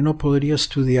 porque uno podría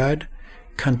estudiar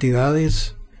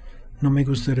cantidades, no me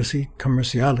gusta decir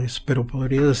comerciales, pero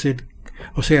podría decir,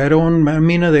 o sea, era una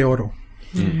mina de oro.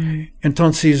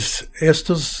 Entonces,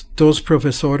 estos dos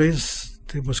profesores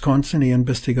de Wisconsin y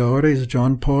investigadores,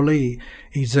 John Poley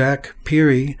y Zach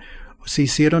Peary, se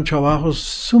hicieron trabajos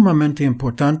sumamente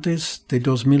importantes de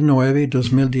 2009 y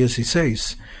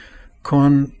 2016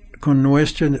 con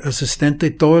nuestro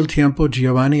asistente todo el tiempo,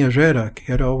 Giovanni Herrera,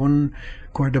 que era un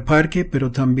guardaparque,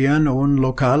 pero también un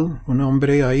local, un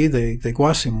hombre ahí de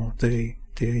Guásimo, de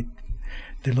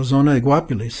de la zona de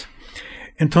Guapiles.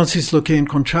 Entonces lo que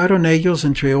encontraron ellos,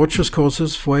 entre otras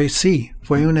cosas, fue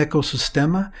un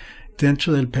ecosistema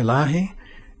dentro del pelaje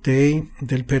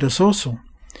del perezoso.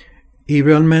 Y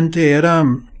realmente era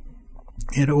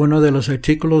uno de los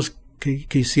artículos que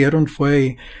hicieron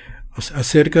fue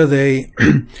acerca de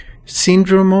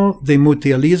síndrome de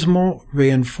mutualismo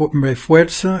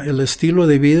refuerza el estilo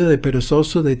de vida de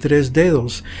perezoso de 3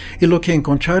 dedos. Y lo que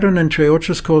encontraron, entre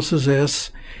otras cosas,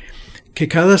 es que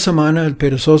cada semana el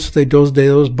perezoso de 2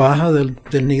 dedos baja del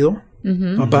nido,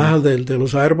 o baja de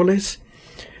los árboles,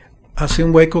 hace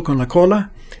un hueco con la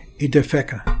cola y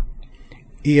defeca.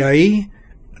 Y ahí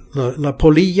la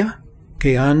polilla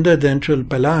que anda dentro del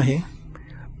pelaje,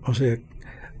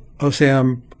 o sea,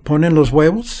 ponen los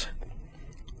huevos,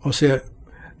 o sea,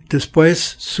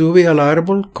 después sube al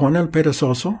árbol con el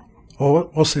perezoso,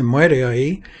 o se muere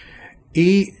ahí,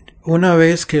 y una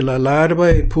vez que la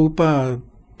larva y pupa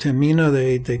termina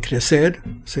de crecer,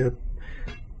 o sea,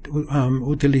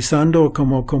 utilizando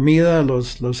como comida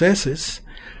los heces,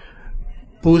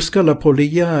 busca la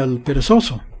polilla al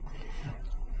perezoso.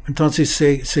 Entonces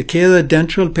se queda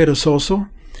dentro del perezoso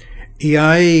y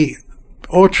hay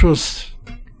otros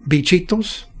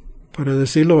bichitos, para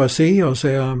decirlo así, o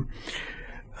sea,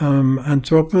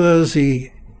 antrópodas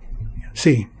y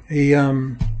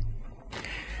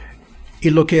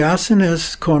lo que hacen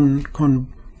es con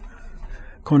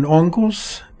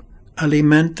hongos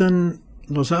alimentan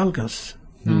los algas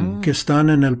que están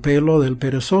en el pelo del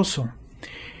perezoso.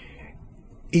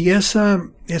 Y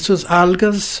esas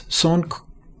algas son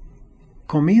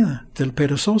comida del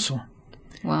perezoso.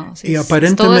 Wow, sí, y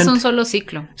aparentemente, todo es un solo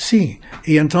ciclo. Sí,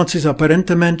 y entonces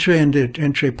aparentemente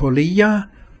entre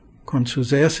polilla, con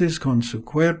sus heces, con su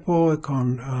cuerpo,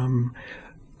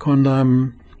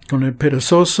 con el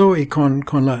perezoso y con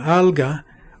la alga,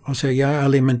 o sea, ya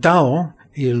alimentado,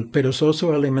 y el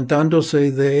perezoso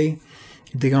alimentándose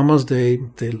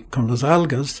con las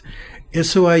algas,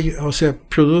 eso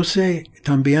produce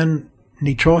también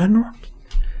nitrógeno,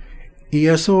 y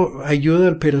eso ayuda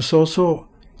al perezoso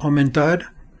a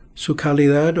aumentar su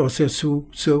calidad, o sea, su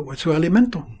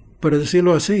alimento, por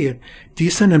decirlo así.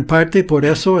 Dicen en parte por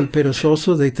eso el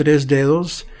perezoso de 3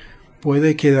 dedos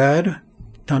puede quedar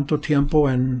tanto tiempo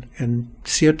en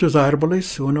ciertos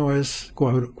árboles. Uno es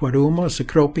cuarumo,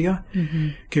 cecropia,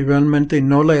 que realmente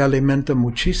no le alimenta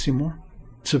muchísimo,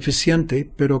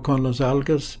 suficiente, pero con las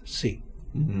algas sí.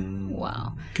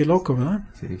 Wow. Qué loco, ¿verdad?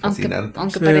 Sí, fascinante.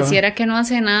 Aunque pareciera que no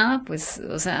hace nada, pues,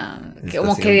 o sea,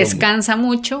 como que descansa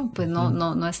mucho, pues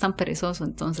no es tan perezoso,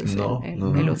 entonces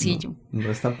el osillo. No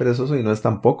es tan perezoso y no es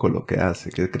tan poco lo que hace,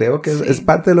 que creo que es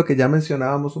parte de lo que ya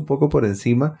mencionábamos un poco por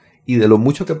encima y de lo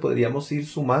mucho que podríamos ir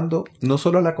sumando, no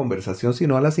solo a la conversación,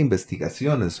 sino a las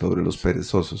investigaciones sobre los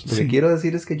perezosos. Lo que quiero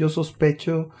decir es que yo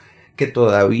sospecho que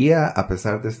todavía, a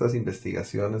pesar de estas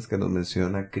investigaciones que nos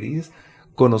menciona Chris,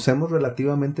 conocemos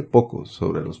relativamente poco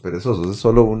sobre los perezosos. Es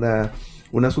solo una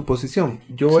suposición.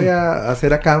 Yo voy a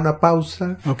hacer acá una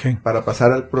pausa para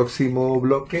pasar al próximo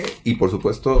bloque y por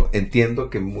supuesto entiendo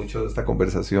que mucho de esta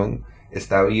conversación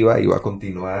está viva y va a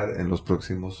continuar en los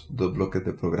próximos 2 bloques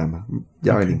del programa.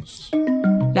 Ya venimos.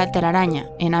 La telaraña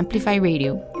en Amplify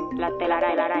Radio. La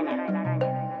telaraña.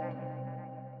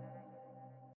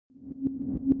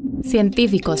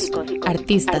 Científicos,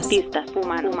 artistas,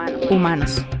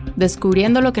 humanos,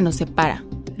 descubriendo lo que nos separa,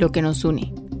 lo que nos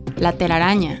une. La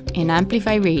telaraña en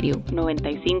Amplify Radio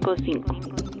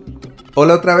 95.5.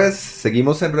 Hola otra vez,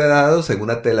 seguimos enredados en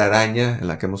una telaraña en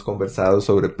la que hemos conversado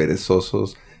sobre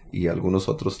perezosos y algunos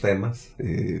otros temas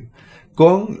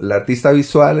con la artista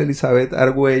visual Elizabeth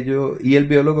Argüello y el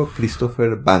biólogo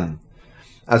Christopher Vaughan.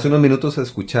 Hace unos minutos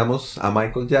escuchamos a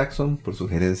Michael Jackson por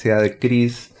sugerencia de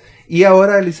Chris. Y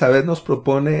ahora Elizabeth nos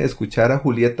propone escuchar a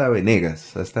Julieta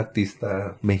Venegas, a esta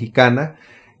artista mexicana,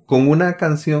 con una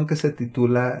canción que se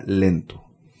titula Lento.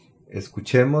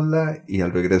 Escuchémosla y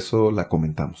al regreso la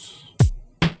comentamos.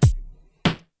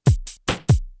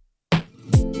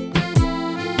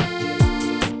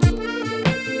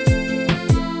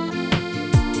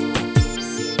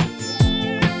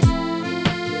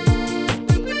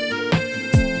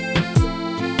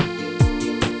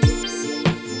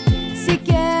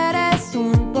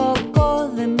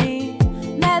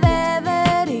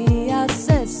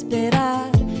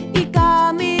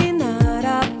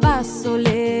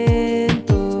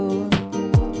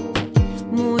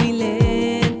 Muy lento.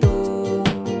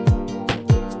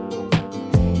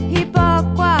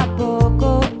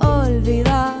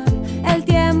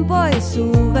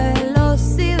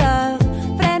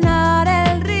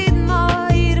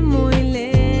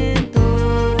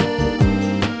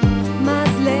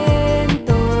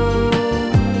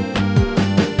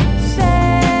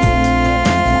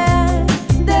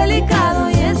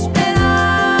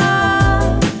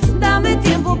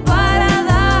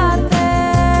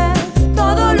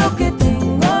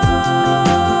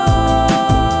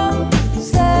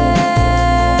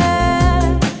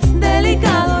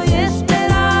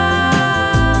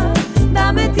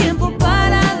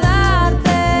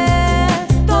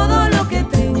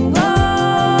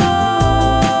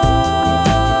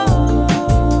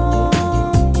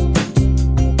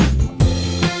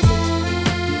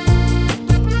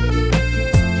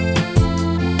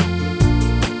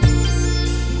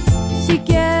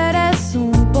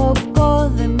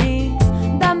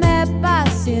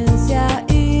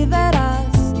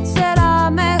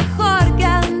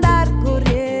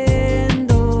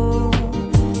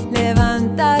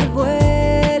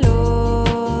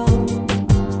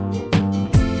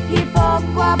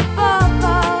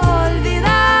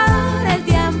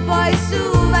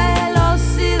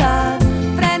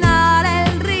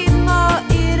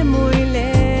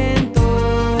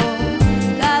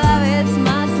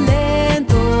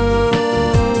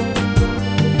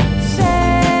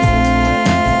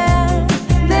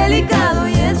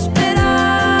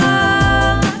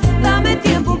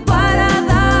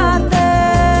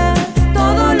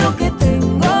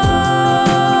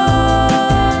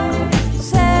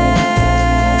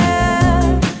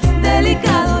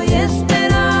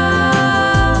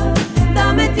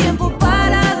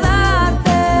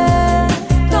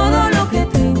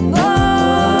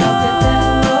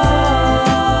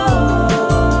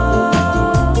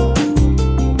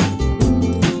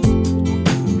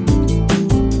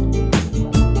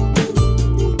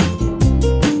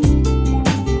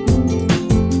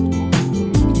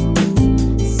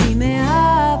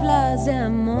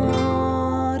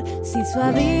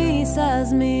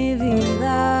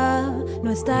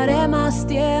 No estaré más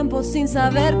tiempo sin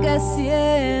saber qué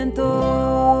siento.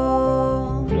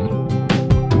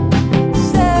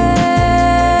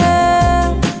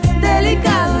 Ser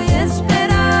delicado y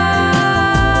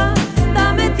esperar.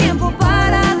 Dame tiempo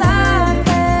para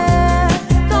darte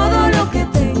todo lo que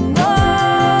tengo.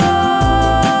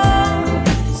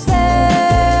 Ser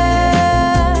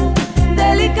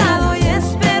delicado y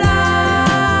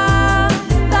esperar.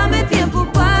 Dame tiempo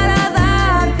para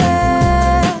darte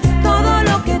todo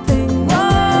lo que tengo.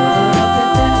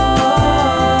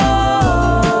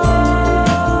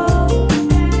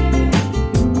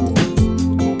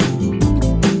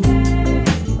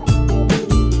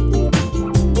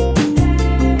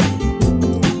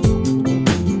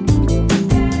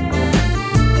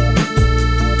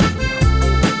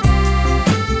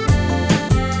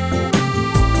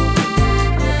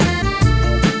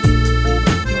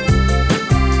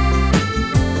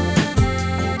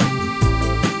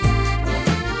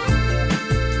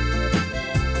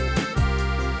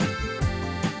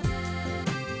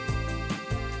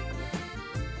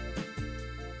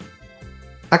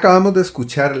 Acabamos de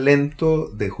escuchar Lento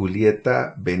de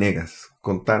Julieta Venegas.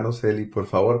 Contanos, Eli, por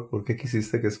favor, ¿por qué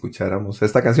quisiste que escucháramos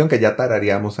esta canción que ya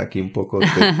tarareamos aquí un poco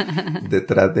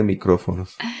detrás de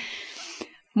micrófonos?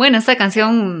 Bueno, esta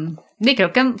canción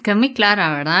creo que es muy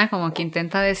clara, ¿verdad? Como que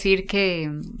intenta decir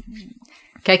que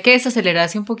hay que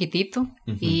desacelerarse un poquitito.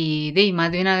 Uh-huh. Y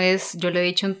más de una vez yo le he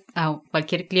dicho a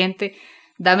cualquier cliente,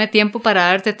 dame tiempo para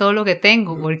darte todo lo que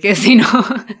tengo, porque si no,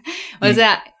 o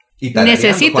sea...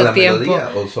 necesito tiempo.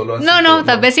 ¿O solo así no,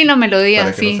 tal vez sin la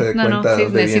melodía, sí. No, sí,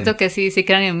 necesito que sí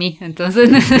crean en mí. Entonces,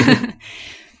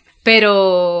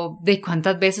 pero de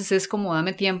cuántas veces es como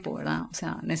dame tiempo, ¿verdad? O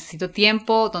sea, necesito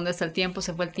tiempo, ¿dónde está el tiempo?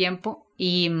 Se fue el tiempo.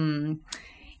 Y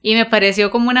me pareció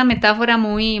como una metáfora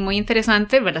muy, muy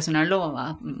interesante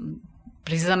relacionarlo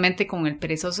precisamente con el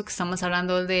perezoso que estamos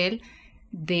hablando de él.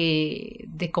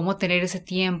 De cómo tener ese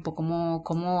tiempo,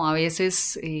 cómo a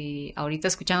veces, ahorita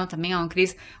escuchando también a don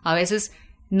Chris, a veces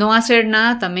no hacer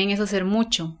nada también es hacer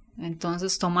mucho.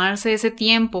 Entonces tomarse ese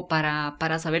tiempo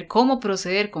para saber cómo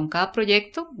proceder con cada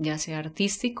proyecto, ya sea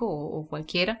artístico o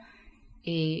cualquiera,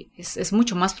 es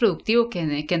mucho más productivo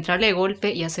que entrarle de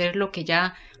golpe y hacer lo que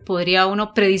ya podría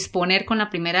uno predisponer con la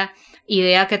primera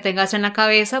idea que tengas en la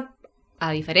cabeza.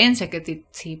 A diferencia que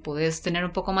si puedes tener un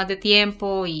poco más de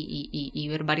tiempo y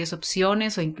ver varias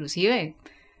opciones o inclusive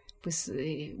pues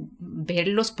ver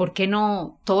los por qué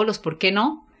no, todos los por qué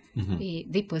no,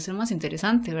 uh-huh. Puede ser más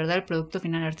interesante, ¿verdad? El producto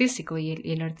final artístico y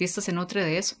el artista se nutre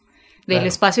de eso, del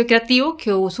espacio creativo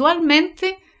que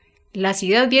usualmente las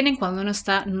ideas vienen cuando uno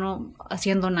está no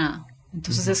haciendo nada.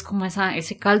 Entonces uh-huh. es como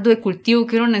ese caldo de cultivo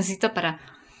que uno necesita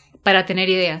para tener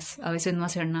ideas, a veces no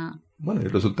hacer nada. Bueno,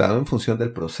 el resultado en función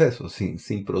del proceso.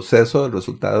 Sin proceso, el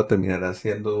resultado terminará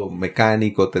siendo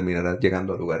mecánico, terminará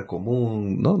llegando al lugar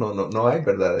común. No hay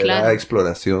verdadera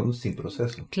exploración sin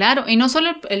proceso. Claro, y no solo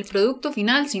el producto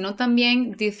final, sino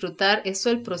también disfrutar esto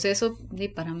del proceso.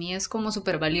 Para mí es como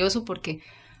súper valioso porque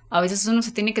a veces uno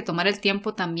se tiene que tomar el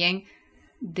tiempo también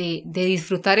de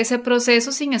disfrutar ese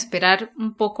proceso sin esperar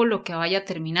un poco lo que vaya a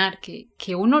terminar.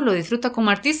 Que uno lo disfruta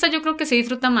como artista, yo creo que se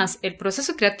disfruta más el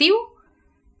proceso creativo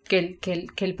que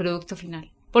el producto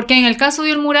final. Porque en el caso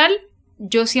de un mural,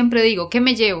 yo siempre digo, ¿qué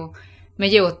me llevo? Me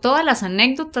llevo todas las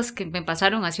anécdotas que me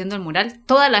pasaron haciendo el mural,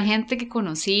 toda la gente que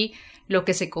conocí, lo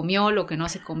que se comió, lo que no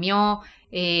se comió,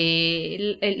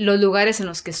 los lugares en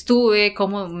los que estuve,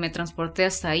 cómo me transporté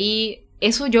hasta ahí.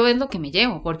 Eso yo es lo que me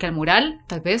llevo, porque al mural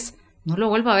tal vez no lo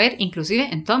vuelvo a ver,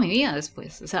 inclusive en toda mi vida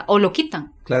después. O sea, o lo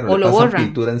quitan, claro, o lo borran.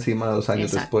 Pintura encima 2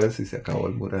 años después y se acabó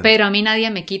el mural. Pero a mí nadie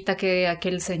me quita que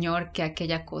aquel señor, que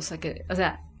aquella cosa, que, o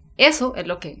sea, eso es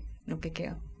lo que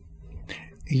queda.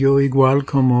 Yo igual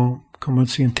como el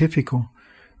científico,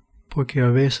 porque a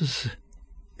veces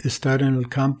estar en el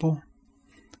campo,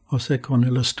 o sea, con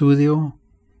el estudio,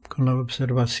 con la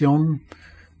observación,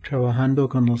 trabajando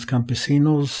con los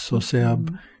campesinos, o sea,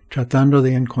 tratando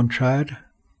de encontrar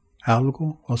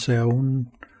algo, o sea,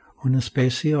 una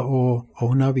especie o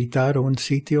un hábitat o un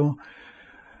sitio,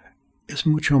 es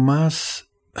mucho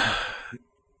más,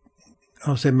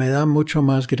 o sea, me da mucho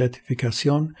más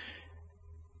gratificación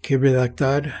que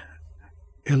redactar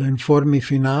el informe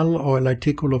final o el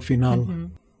artículo final.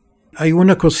 Uh-huh. Hay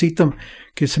una cosita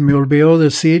que se me olvidó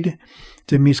decir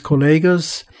de mis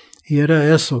colegas y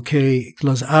era eso, que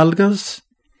las algas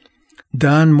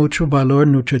dan mucho valor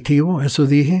nutritivo, eso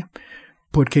dije,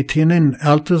 porque tienen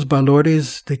altos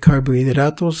valores de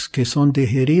carbohidratos que son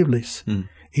digeribles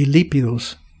y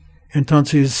lípidos.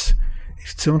 Entonces,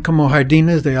 son como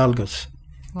jardines de algas.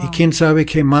 Wow. Y quién sabe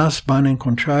qué más van a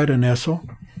encontrar en eso.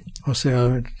 O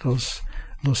sea,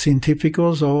 los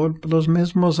científicos o los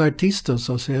mismos artistas.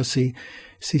 O sea, si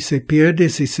se pierde,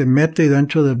 si se mete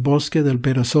dentro del bosque del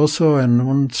perezoso en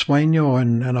un sueño o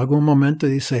en algún momento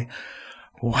dice,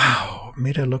 wow,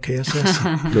 mira lo que es eso.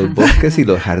 Los bosques y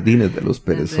los jardines de los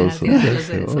perezosos.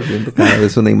 Viendo cada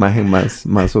vez una imagen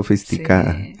más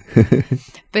sofisticada. Sí.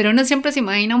 Pero uno siempre se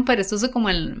imagina un perezoso como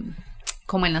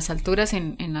en las alturas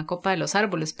en la copa de los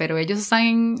árboles, pero ellos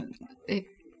están,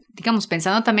 digamos,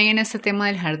 pensando también en este tema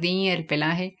del jardín y del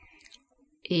pelaje.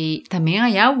 Y también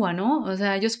hay agua, ¿no? O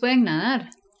sea, ellos pueden nadar,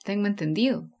 tengo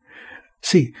entendido.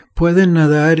 Sí, pueden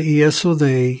nadar, y eso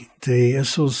de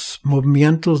esos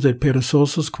movimientos de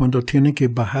perezosos cuando tienen que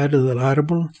bajar del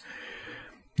árbol.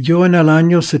 Yo en el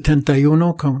año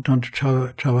 71, cuando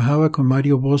trabajaba con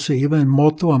Mario Bose, iba en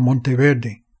moto a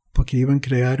Monteverde, porque iban a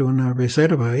crear una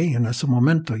reserva ahí en ese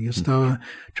momento. Yo estaba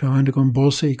trabajando con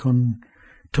Bose y con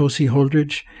Tosi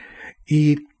Holdridge,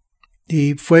 y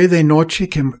fue de noche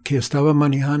que estaba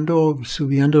manejando,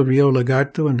 subiendo el río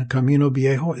Lagarto en el camino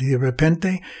viejo, y de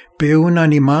repente veo un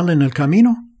animal en el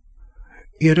camino.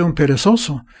 Y era un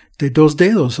perezoso de 2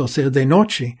 dedos, o sea, de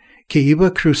noche, que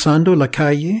iba cruzando la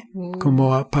calle,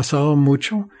 como ha pasado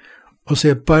mucho, o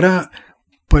sea, para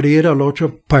ir a la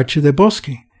otra parte del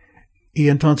bosque. Y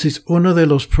entonces uno de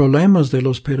los problemas de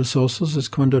los perezosos es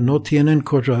cuando no tienen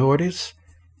corredores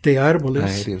de árboles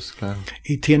aéreos, claro,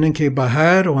 y tienen que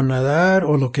bajar o nadar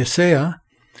o lo que sea,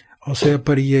 o sea,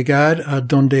 para llegar a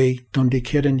donde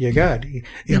quieren llegar.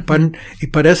 Y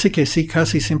parece que sí,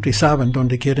 casi siempre saben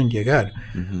dónde quieren llegar.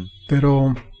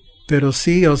 Uh-huh. Pero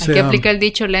sí, o sea... Aquí aplica el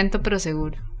dicho lento pero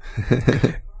seguro.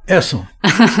 Eso.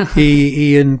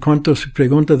 y en cuanto a su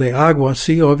pregunta de agua,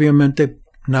 sí, obviamente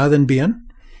nadan bien.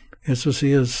 Eso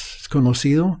sí es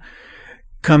conocido.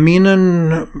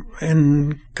 Caminan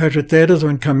en carreteras o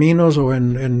en caminos o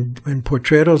en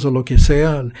potreros o lo que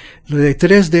sea. Lo de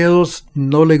 3 dedos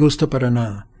no le gusta para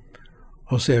nada.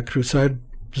 O sea, cruzar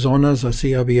zonas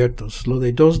así abiertas. Lo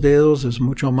de 2 dedos es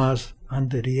mucho más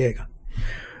andariega.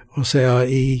 O sea,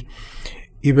 y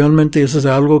realmente eso es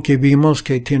algo que vimos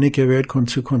que tiene que ver con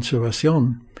su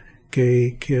conservación,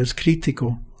 que es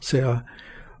crítico. O sea,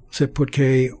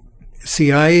 porque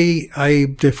si hay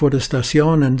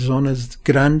deforestación en zonas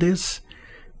grandes,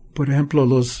 por ejemplo,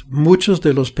 muchos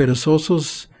de los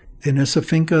perezosos en esa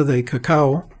finca de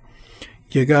cacao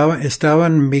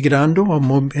estaban migrando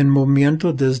en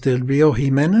movimiento desde el río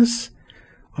Jiménez,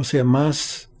 o sea,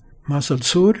 más al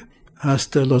sur,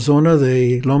 hasta la zona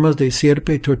de Lomas de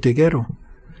Sierpe y Tortuguero.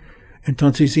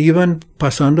 Entonces iban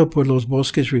pasando por los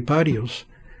bosques riparios,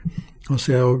 o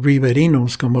sea,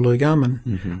 riberinos, como lo llaman.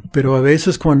 Uh-huh. Pero a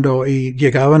veces cuando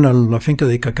llegaban a la finca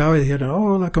de cacao y dijeron,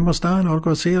 hola, ¿cómo están? O algo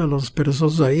así, a los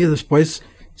perezosos ahí, después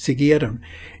siguieron.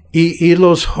 Y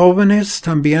los jóvenes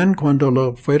también,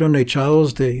 cuando fueron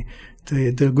echados del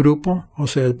grupo, o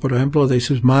sea, por ejemplo, de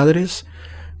sus madres,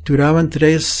 duraban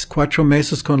 3-4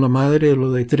 meses con la madre,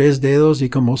 lo de 3 dedos, y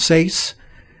como 6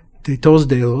 de 2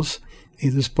 dedos,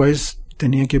 y después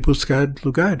tenían que buscar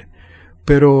lugar.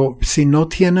 Pero si no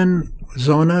tienen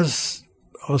zonas,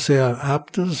 o sea,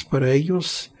 aptas para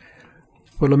ellos,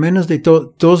 por lo menos de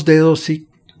 2 dedos sí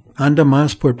anda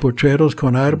más por potreros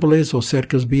con árboles o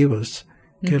cercas vivas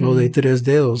que lo de 3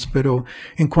 dedos. Pero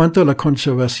en cuanto a la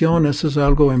conservación, eso es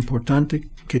algo importante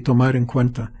que tomar en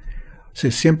cuenta. O sea,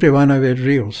 siempre van a haber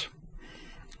ríos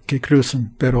que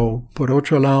cruzan, pero por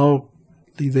otro lado,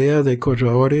 la idea de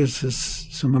corredores es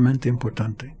sumamente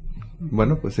importante.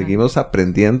 Bueno, pues seguimos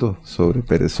aprendiendo sobre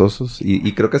perezosos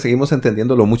y creo que seguimos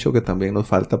entendiendo lo mucho que también nos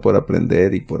falta por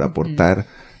aprender y por aportar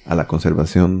a la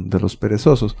conservación de los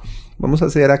perezosos. Vamos a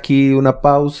hacer aquí una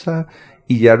pausa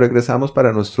y ya regresamos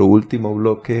para nuestro último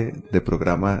bloque de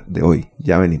programa de hoy.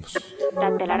 Ya venimos.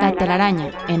 La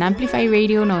telaraña en Amplify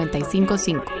Radio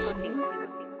 95.5.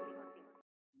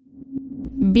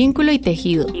 Vínculo y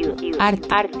tejido, arte,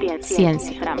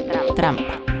 ciencia,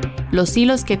 trampa. Los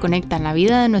hilos que conectan la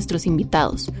vida de nuestros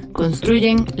invitados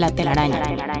construyen la telaraña.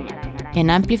 En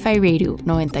Amplify Radio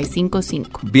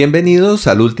 95.5. Bienvenidos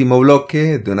al último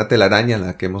bloque de una telaraña en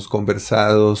la que hemos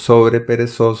conversado sobre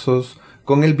perezosos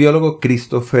con el biólogo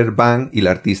Christopher Vaughan y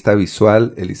la artista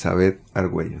visual Elizabeth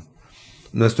Argüello.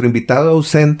 Nuestro invitado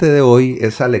ausente de hoy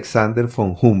es Alexander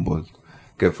von Humboldt,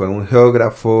 que fue un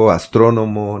geógrafo,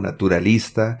 astrónomo,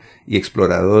 naturalista y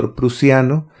explorador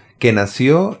prusiano que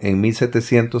nació en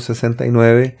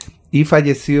 1769 y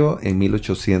falleció en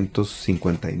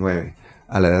 1859,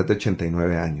 a la edad de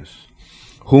 89 años.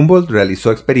 Humboldt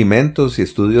realizó experimentos y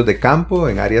estudios de campo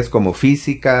en áreas como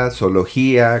física,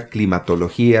 zoología,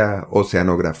 climatología,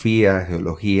 oceanografía,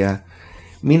 geología,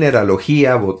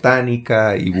 mineralogía,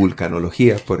 botánica y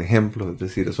vulcanología, por ejemplo. Es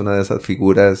decir, es una de esas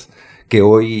figuras que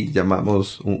hoy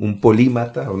llamamos un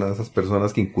polímata, una de esas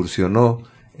personas que incursionó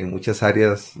en muchas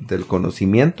áreas del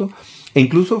conocimiento, e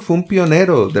incluso fue un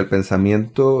pionero del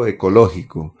pensamiento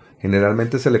ecológico.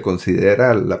 Generalmente se le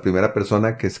considera la primera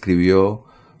persona que escribió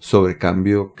sobre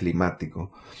cambio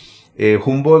climático.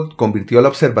 Humboldt convirtió la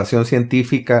observación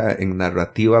científica en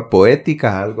narrativa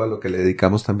poética, algo a lo que le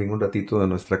dedicamos también un ratito de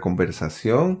nuestra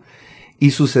conversación.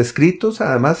 Y sus escritos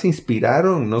además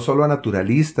inspiraron no solo a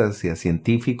naturalistas y a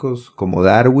científicos como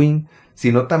Darwin,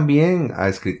 sino también a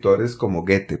escritores como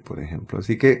Goethe, por ejemplo.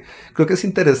 Así que creo que es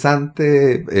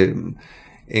interesante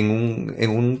en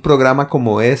un programa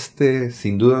como este,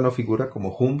 sin duda una figura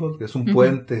como Humboldt, que es un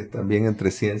puente también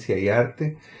entre ciencia y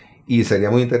arte. Y sería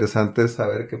muy interesante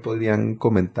saber qué podrían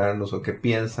comentarnos o qué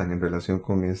piensan en relación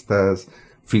con estas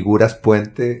figuras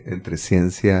puente entre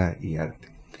ciencia y arte.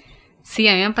 Sí,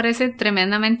 a mí me parece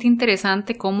tremendamente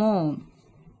interesante cómo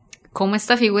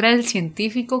esta figura del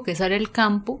científico que sale al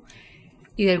campo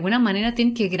y de alguna manera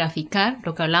tiene que graficar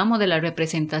lo que hablábamos de la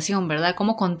representación, ¿verdad?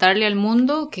 Cómo contarle al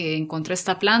mundo que encontré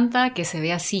esta planta que se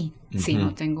ve así, si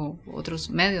no tengo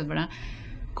otros medios, ¿verdad?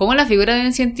 Cómo la figura de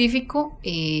un científico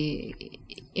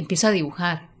empieza a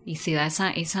dibujar y se da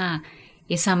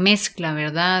esa mezcla,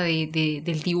 ¿verdad?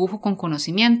 Del dibujo con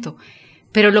conocimiento.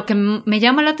 Pero lo que me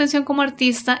llama la atención como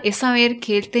artista es saber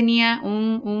que él tenía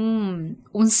un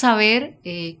saber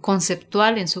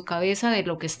conceptual en su cabeza de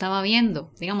lo que estaba viendo.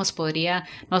 Digamos, podría,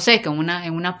 no sé, que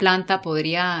en una planta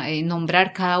podría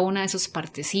nombrar cada una de sus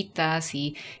partecitas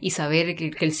y saber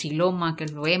que el xiloma, que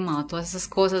el loema o todas esas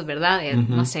cosas, ¿verdad?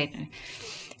 No sé,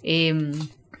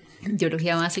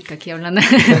 biología básica aquí hablando.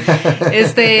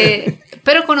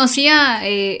 Pero conocía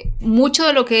mucho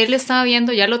de lo que él estaba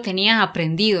viendo, ya lo tenía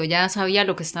aprendido, ya sabía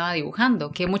lo que estaba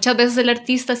dibujando, que muchas veces el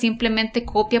artista simplemente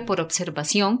copia por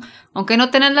observación, aunque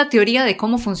no tenga la teoría de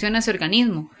cómo funciona ese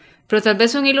organismo. Pero tal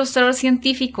vez un ilustrador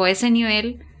científico a ese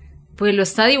nivel, pues lo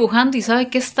está dibujando y sabe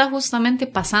qué está justamente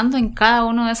pasando en cada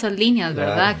una de esas líneas,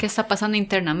 ¿verdad? Claro. ¿Qué está pasando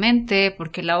internamente?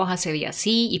 ¿Por qué la hoja se ve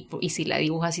así? Y si la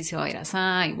dibuja así se va a ver así,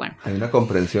 y bueno. Hay una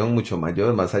comprensión mucho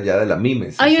mayor, más allá de la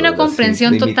mímesis. Hay una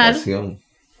comprensión total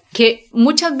que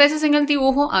muchas veces en el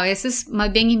dibujo, a veces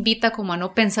más bien invita como a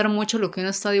no pensar mucho lo que uno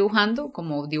está dibujando,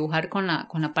 como dibujar con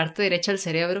la parte derecha del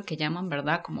cerebro que llaman,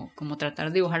 ¿verdad? Como tratar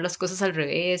de dibujar las cosas al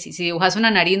revés. Y si dibujas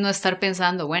una nariz, no estar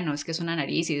pensando, bueno, es que es una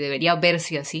nariz y debería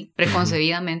verse así,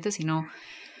 preconcebidamente, sino...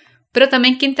 Pero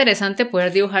también qué interesante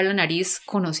poder dibujar la nariz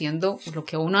conociendo lo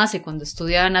que uno hace cuando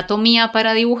estudia anatomía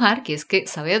para dibujar, que es que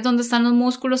sabes dónde están los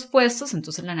músculos puestos,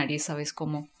 entonces la nariz sabes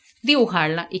cómo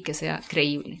dibujarla y que sea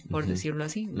creíble, por decirlo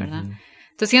así, ¿verdad?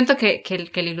 Entonces siento que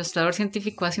el ilustrador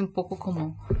científico hace un poco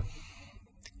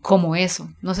como eso.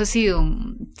 No sé si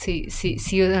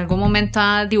en algún momento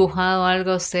ha dibujado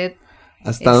algo usted.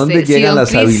 ¿Hasta dónde llegan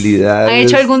las habilidades? ¿Ha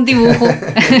hecho algún dibujo?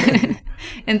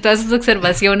 En todas sus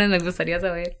observaciones me gustaría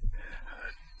saber.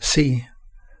 Sí,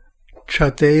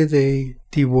 traté de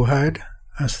dibujar,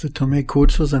 hasta tomé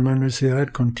cursos en la universidad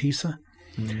con tiza,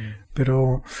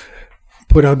 pero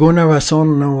por alguna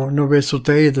razón no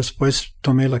resulté y después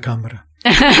tomé la cámara.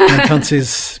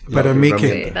 Entonces, para mí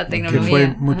que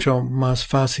fue mucho más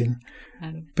fácil.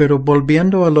 Claro. Pero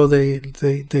volviendo a lo de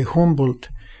Humboldt,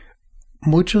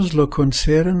 muchos lo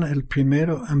consideran el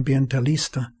primero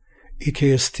ambientalista y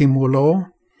que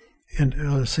estimuló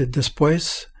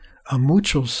después a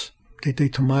muchos de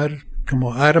tomar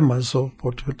como armas o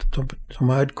por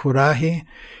tomar coraje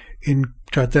en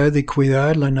tratar de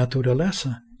cuidar la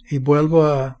naturaleza. Y vuelvo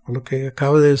a lo que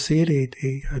acabo de decir y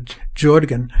a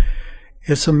Jorgen,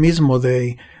 eso mismo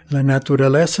de la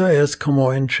naturaleza es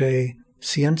como entre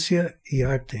ciencia y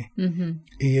arte.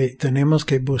 Y tenemos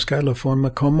que buscar la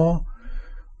forma cómo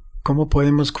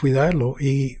podemos cuidarlo.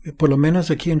 Y por lo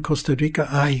menos aquí en Costa Rica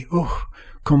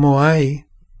como hay,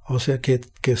 o sea que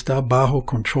está bajo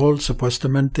control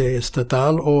supuestamente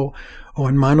estatal o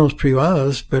en manos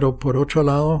privadas, pero por otro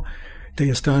lado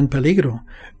está en peligro.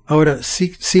 Ahora,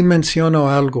 sí menciono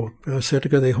algo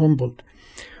acerca de Humboldt.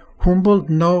 Humboldt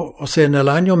en el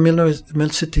año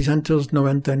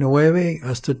 1799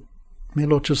 hasta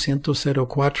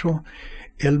 1804,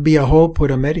 él viajó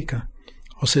por América.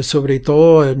 O sea, sobre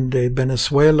todo de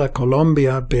Venezuela,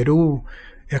 Colombia, Perú,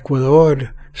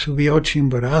 Ecuador, subió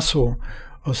Chimborazo.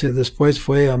 O sea, después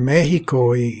fue a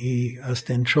México y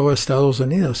hasta entró a Estados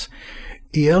Unidos.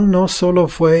 Y él no solo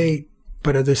fue,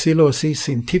 para decirlo así,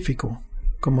 científico,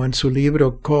 como en su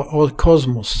libro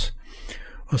Cosmos,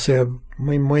 o sea,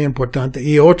 muy, muy importante,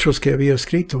 y otros que había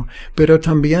escrito, pero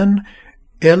también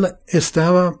él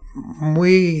estaba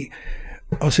muy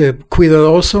o sea,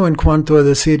 cuidadoso en cuanto a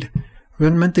decir,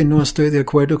 realmente no estoy de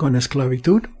acuerdo con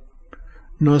esclavitud,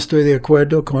 no estoy de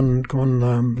acuerdo con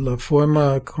la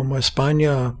forma como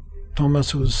España toma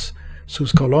sus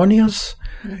colonias.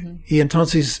 Uh-huh. Y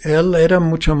entonces él era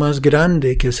mucho más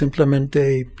grande que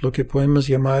simplemente lo que podemos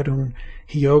llamar un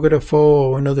geógrafo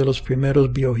o uno de los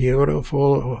primeros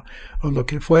biogeógrafos o lo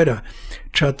que fuera.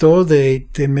 Trató de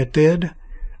meter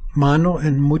mano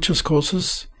en muchas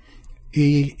cosas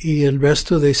y el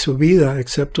resto de su vida,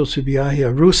 excepto su viaje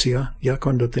a Rusia, ya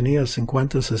cuando tenía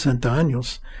 50, 60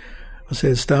 años, o sea,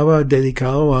 estaba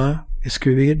dedicado a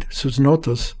escribir sus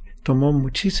notas. Tomó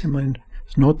muchísimas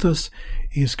notas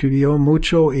y escribió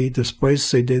mucho, y después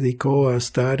se dedicó a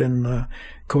estar en la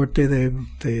corte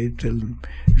del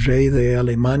rey de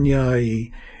Alemania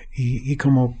y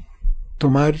como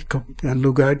tomar el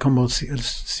lugar como el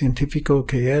científico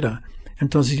que era.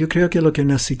 Entonces yo creo que lo que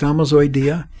necesitamos hoy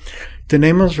día,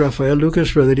 tenemos Rafael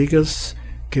Lucas Rodríguez,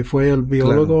 que fue el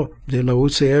biólogo de la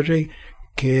UCR,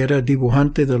 que era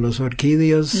dibujante de las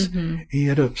orquídeas, uh-huh. y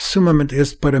era sumamente,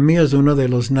 para mí es uno de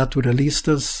los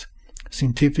naturalistas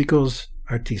científicos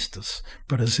artistas,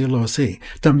 para decirlo así.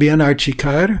 También Archie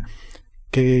Carr,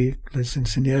 que les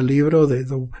enseñé el libro de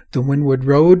The Windward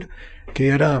Road, que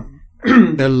era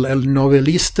el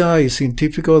novelista y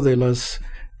científico de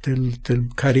del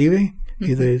Caribe, uh-huh.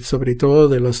 y sobre todo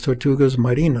de las tortugas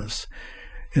marinas.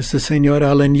 Este señor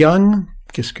Alan Young,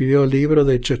 que escribió el libro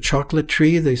de The Chocolate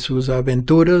Tree, de sus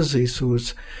aventuras y su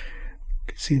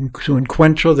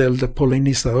encuentro del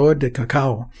polinizador de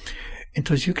cacao.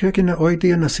 Entonces yo creo que hoy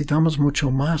día necesitamos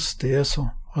mucho más de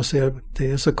eso, o sea,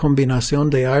 de esa combinación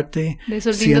de arte. De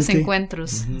esos lindos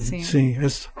encuentros. Uh-huh. Sí. Sí,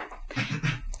 eso.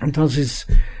 Entonces,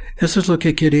 eso es lo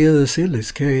que quería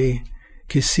decirles, que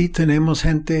sí tenemos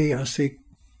gente hace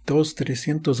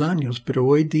 200-300 años, pero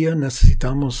hoy día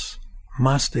necesitamos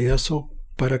más de eso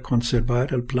para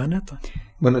conservar el planeta.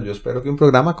 Bueno, yo espero que un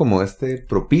programa como este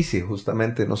propicie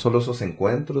justamente no solo esos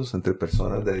encuentros entre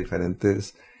personas de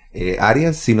diferentes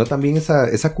áreas, sino también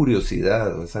esa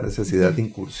curiosidad o esa necesidad de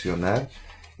incursionar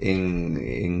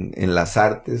en las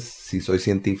artes, si soy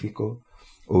científico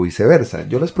o viceversa.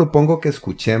 Yo les propongo que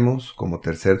escuchemos como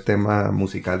tercer tema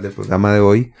musical del programa de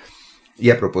hoy, y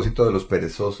a propósito de los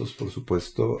perezosos, por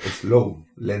supuesto, Slow,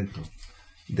 lento,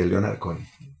 de Leonard Cohen.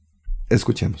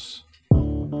 Escuchemos.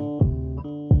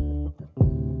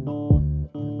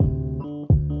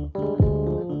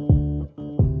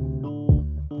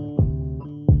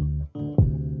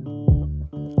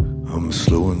 I'm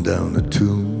slowing down the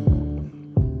tune.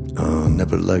 I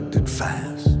never liked it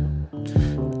fast.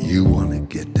 You wanna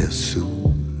get there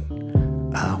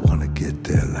soon. I wanna get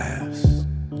there last.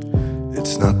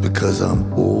 It's not because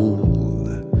I'm old.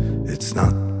 It's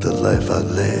not the life I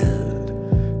led.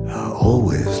 I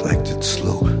always liked it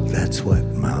slow. That's what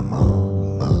my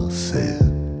mama said.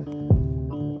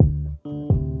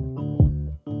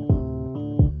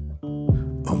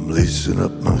 I'm lacing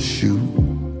up my shoe,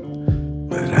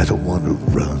 but I don't want to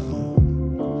run.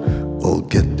 I'll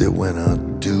get there when I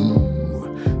do.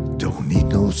 Don't need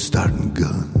no starting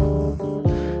gun.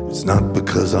 It's not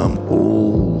because I'm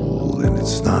old, and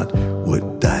it's not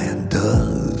what dying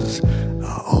does.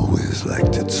 I always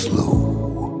liked it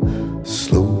slow.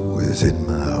 Slow is in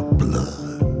my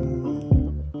blood.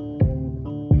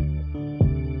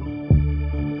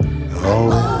 I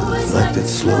always liked it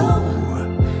slow.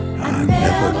 I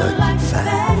never liked it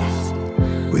fast.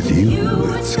 With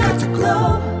you, it's got to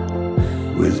go.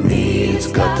 With me,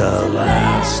 it's got to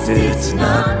last. It's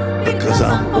not because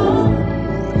I'm old.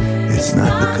 It's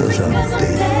not because I'm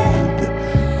dead.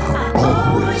 I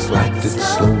always liked it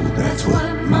slow. That's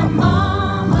what my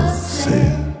mama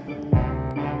said.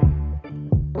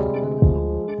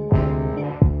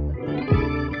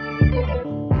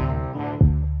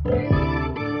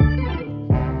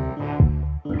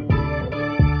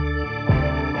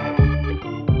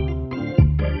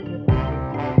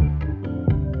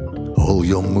 All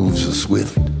your moves are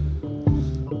swift,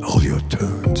 all your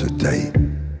turns are tight.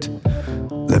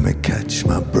 Let me catch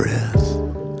my breath.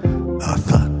 I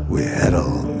thought we had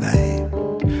all night.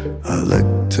 I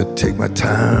like to take my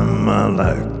time, I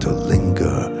like to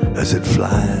linger as it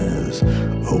flies.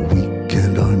 A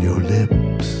weekend on your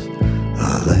lips,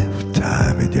 a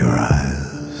lifetime in your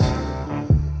eyes.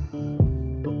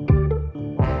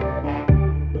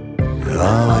 I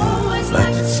always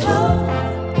liked it slow.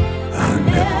 I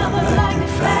never liked it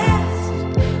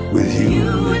fast. With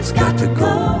you, it's got to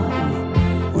go.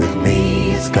 With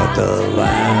me, it's got to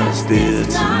last.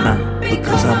 It's not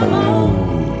because I'm old.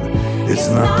 It's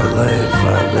not the life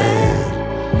I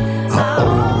led. I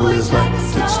always liked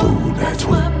it slow. That's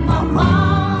what my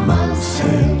mama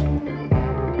said.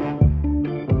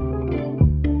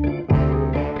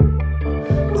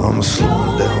 I'm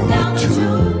slowing down the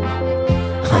tune.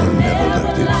 I never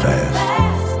left it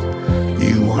fast.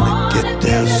 You wanna get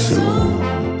there soon.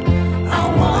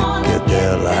 I wanna get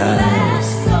there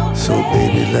last. So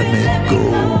baby, let me go.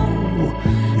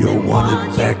 You're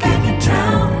wanted back in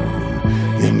town.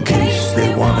 In case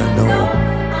they wanna know,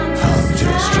 I'm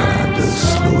just trying to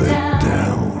slow it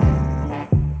down.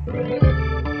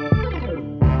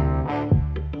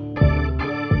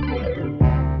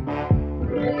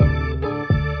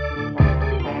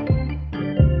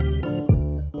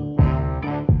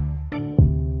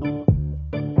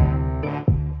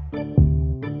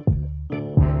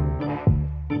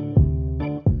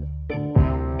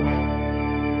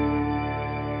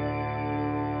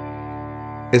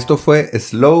 Esto fue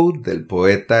Slow del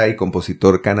poeta y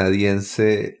compositor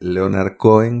canadiense Leonard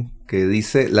Cohen, que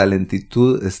dice: la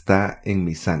lentitud está en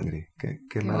mi sangre.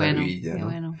 Qué maravilla, bueno, ¿no? qué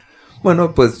bueno.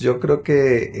 Bueno, pues yo creo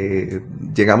que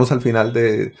llegamos al final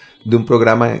de un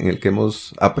programa en el que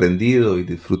hemos aprendido y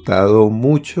disfrutado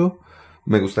mucho.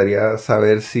 Me gustaría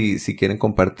saber si quieren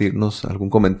compartirnos algún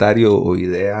comentario o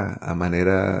idea a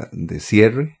manera de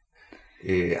cierre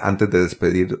antes de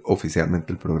despedir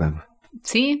oficialmente el programa.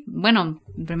 Sí, bueno,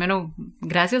 primero,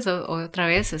 gracias otra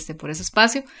vez por ese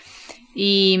espacio.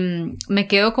 Y me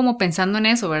quedo como pensando en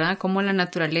eso, ¿verdad? Cómo la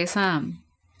naturaleza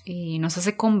nos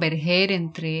hace converger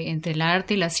entre el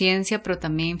arte y la ciencia, pero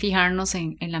también fijarnos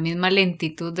en la misma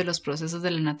lentitud de los procesos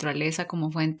de la naturaleza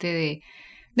como fuente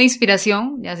de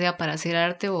inspiración, ya sea para hacer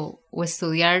arte o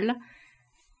estudiarla.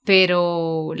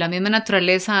 Pero la misma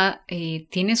naturaleza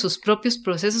tiene sus propios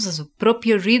procesos a su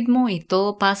propio ritmo y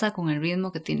todo pasa con el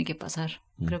ritmo que tiene que pasar.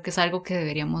 Creo que es algo que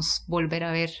deberíamos volver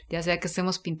a ver, ya sea que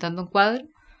estemos pintando un cuadro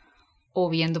o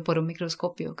viendo por un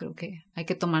microscopio. Creo que hay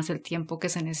que tomarse el tiempo que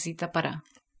se necesita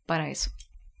para eso.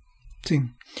 Sí,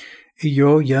 y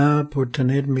yo ya por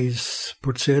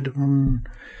ser un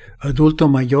adulto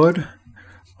mayor,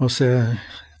 o sea,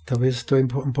 tal vez estoy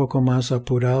un poco más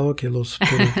apurado que los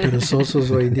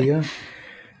perezosos hoy día,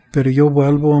 pero yo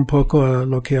vuelvo un poco a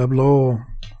lo que habló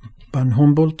Van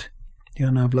Humboldt, y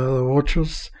han hablado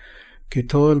otros, que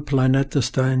todo el planeta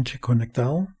está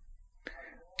interconectado,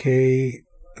 que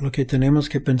lo que tenemos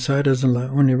que pensar es en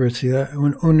la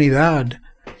unidad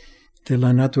de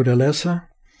la naturaleza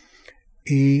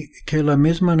y que la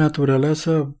misma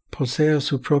naturaleza posee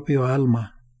su propio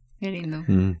alma. Qué lindo.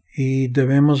 Y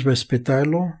debemos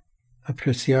respetarlo,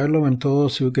 apreciarlo en toda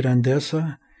su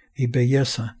grandeza y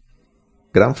belleza.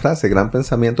 Gran frase, gran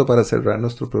pensamiento para cerrar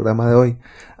nuestro programa de hoy.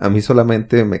 A mí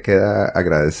solamente me queda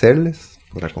agradecerles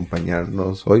por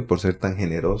acompañarnos hoy, por ser tan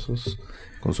generosos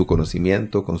con su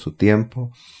conocimiento, con su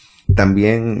tiempo.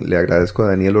 También le agradezco a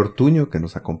Daniel Ortuño, que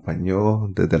nos acompañó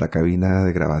desde la cabina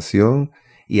de grabación,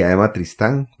 y a Emma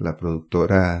Tristán, la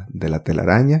productora de La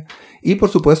Telaraña, y por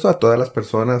supuesto a todas las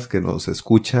personas que nos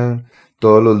escuchan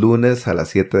todos los lunes a las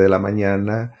 7 de la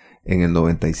mañana en el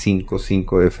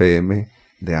 95.5 FM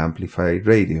de Amplify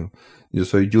Radio. Yo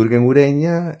soy Jürgen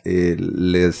Ureña,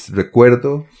 les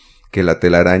recuerdo que La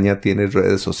Telaraña tiene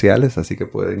redes sociales, así que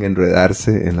pueden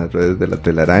enredarse en las redes de La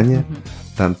Telaraña,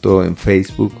 tanto en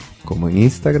Facebook como en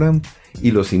Instagram.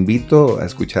 Y los invito a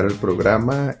escuchar el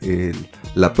programa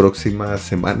la próxima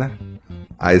semana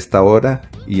a esta hora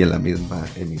y en la misma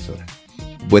emisora.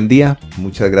 Buen día,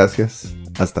 muchas gracias,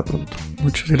 hasta pronto.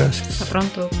 Muchas gracias. Hasta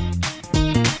pronto.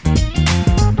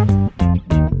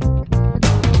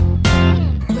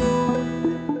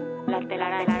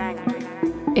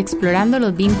 Explorando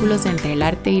los vínculos entre el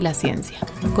arte y la ciencia.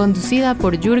 Conducida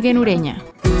por Jürgen Ureña.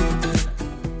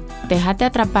 Déjate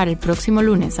atrapar el próximo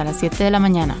lunes a las 7 de la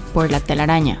mañana por La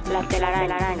Telaraña.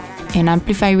 En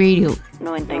Amplify Radio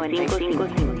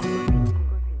 95.5.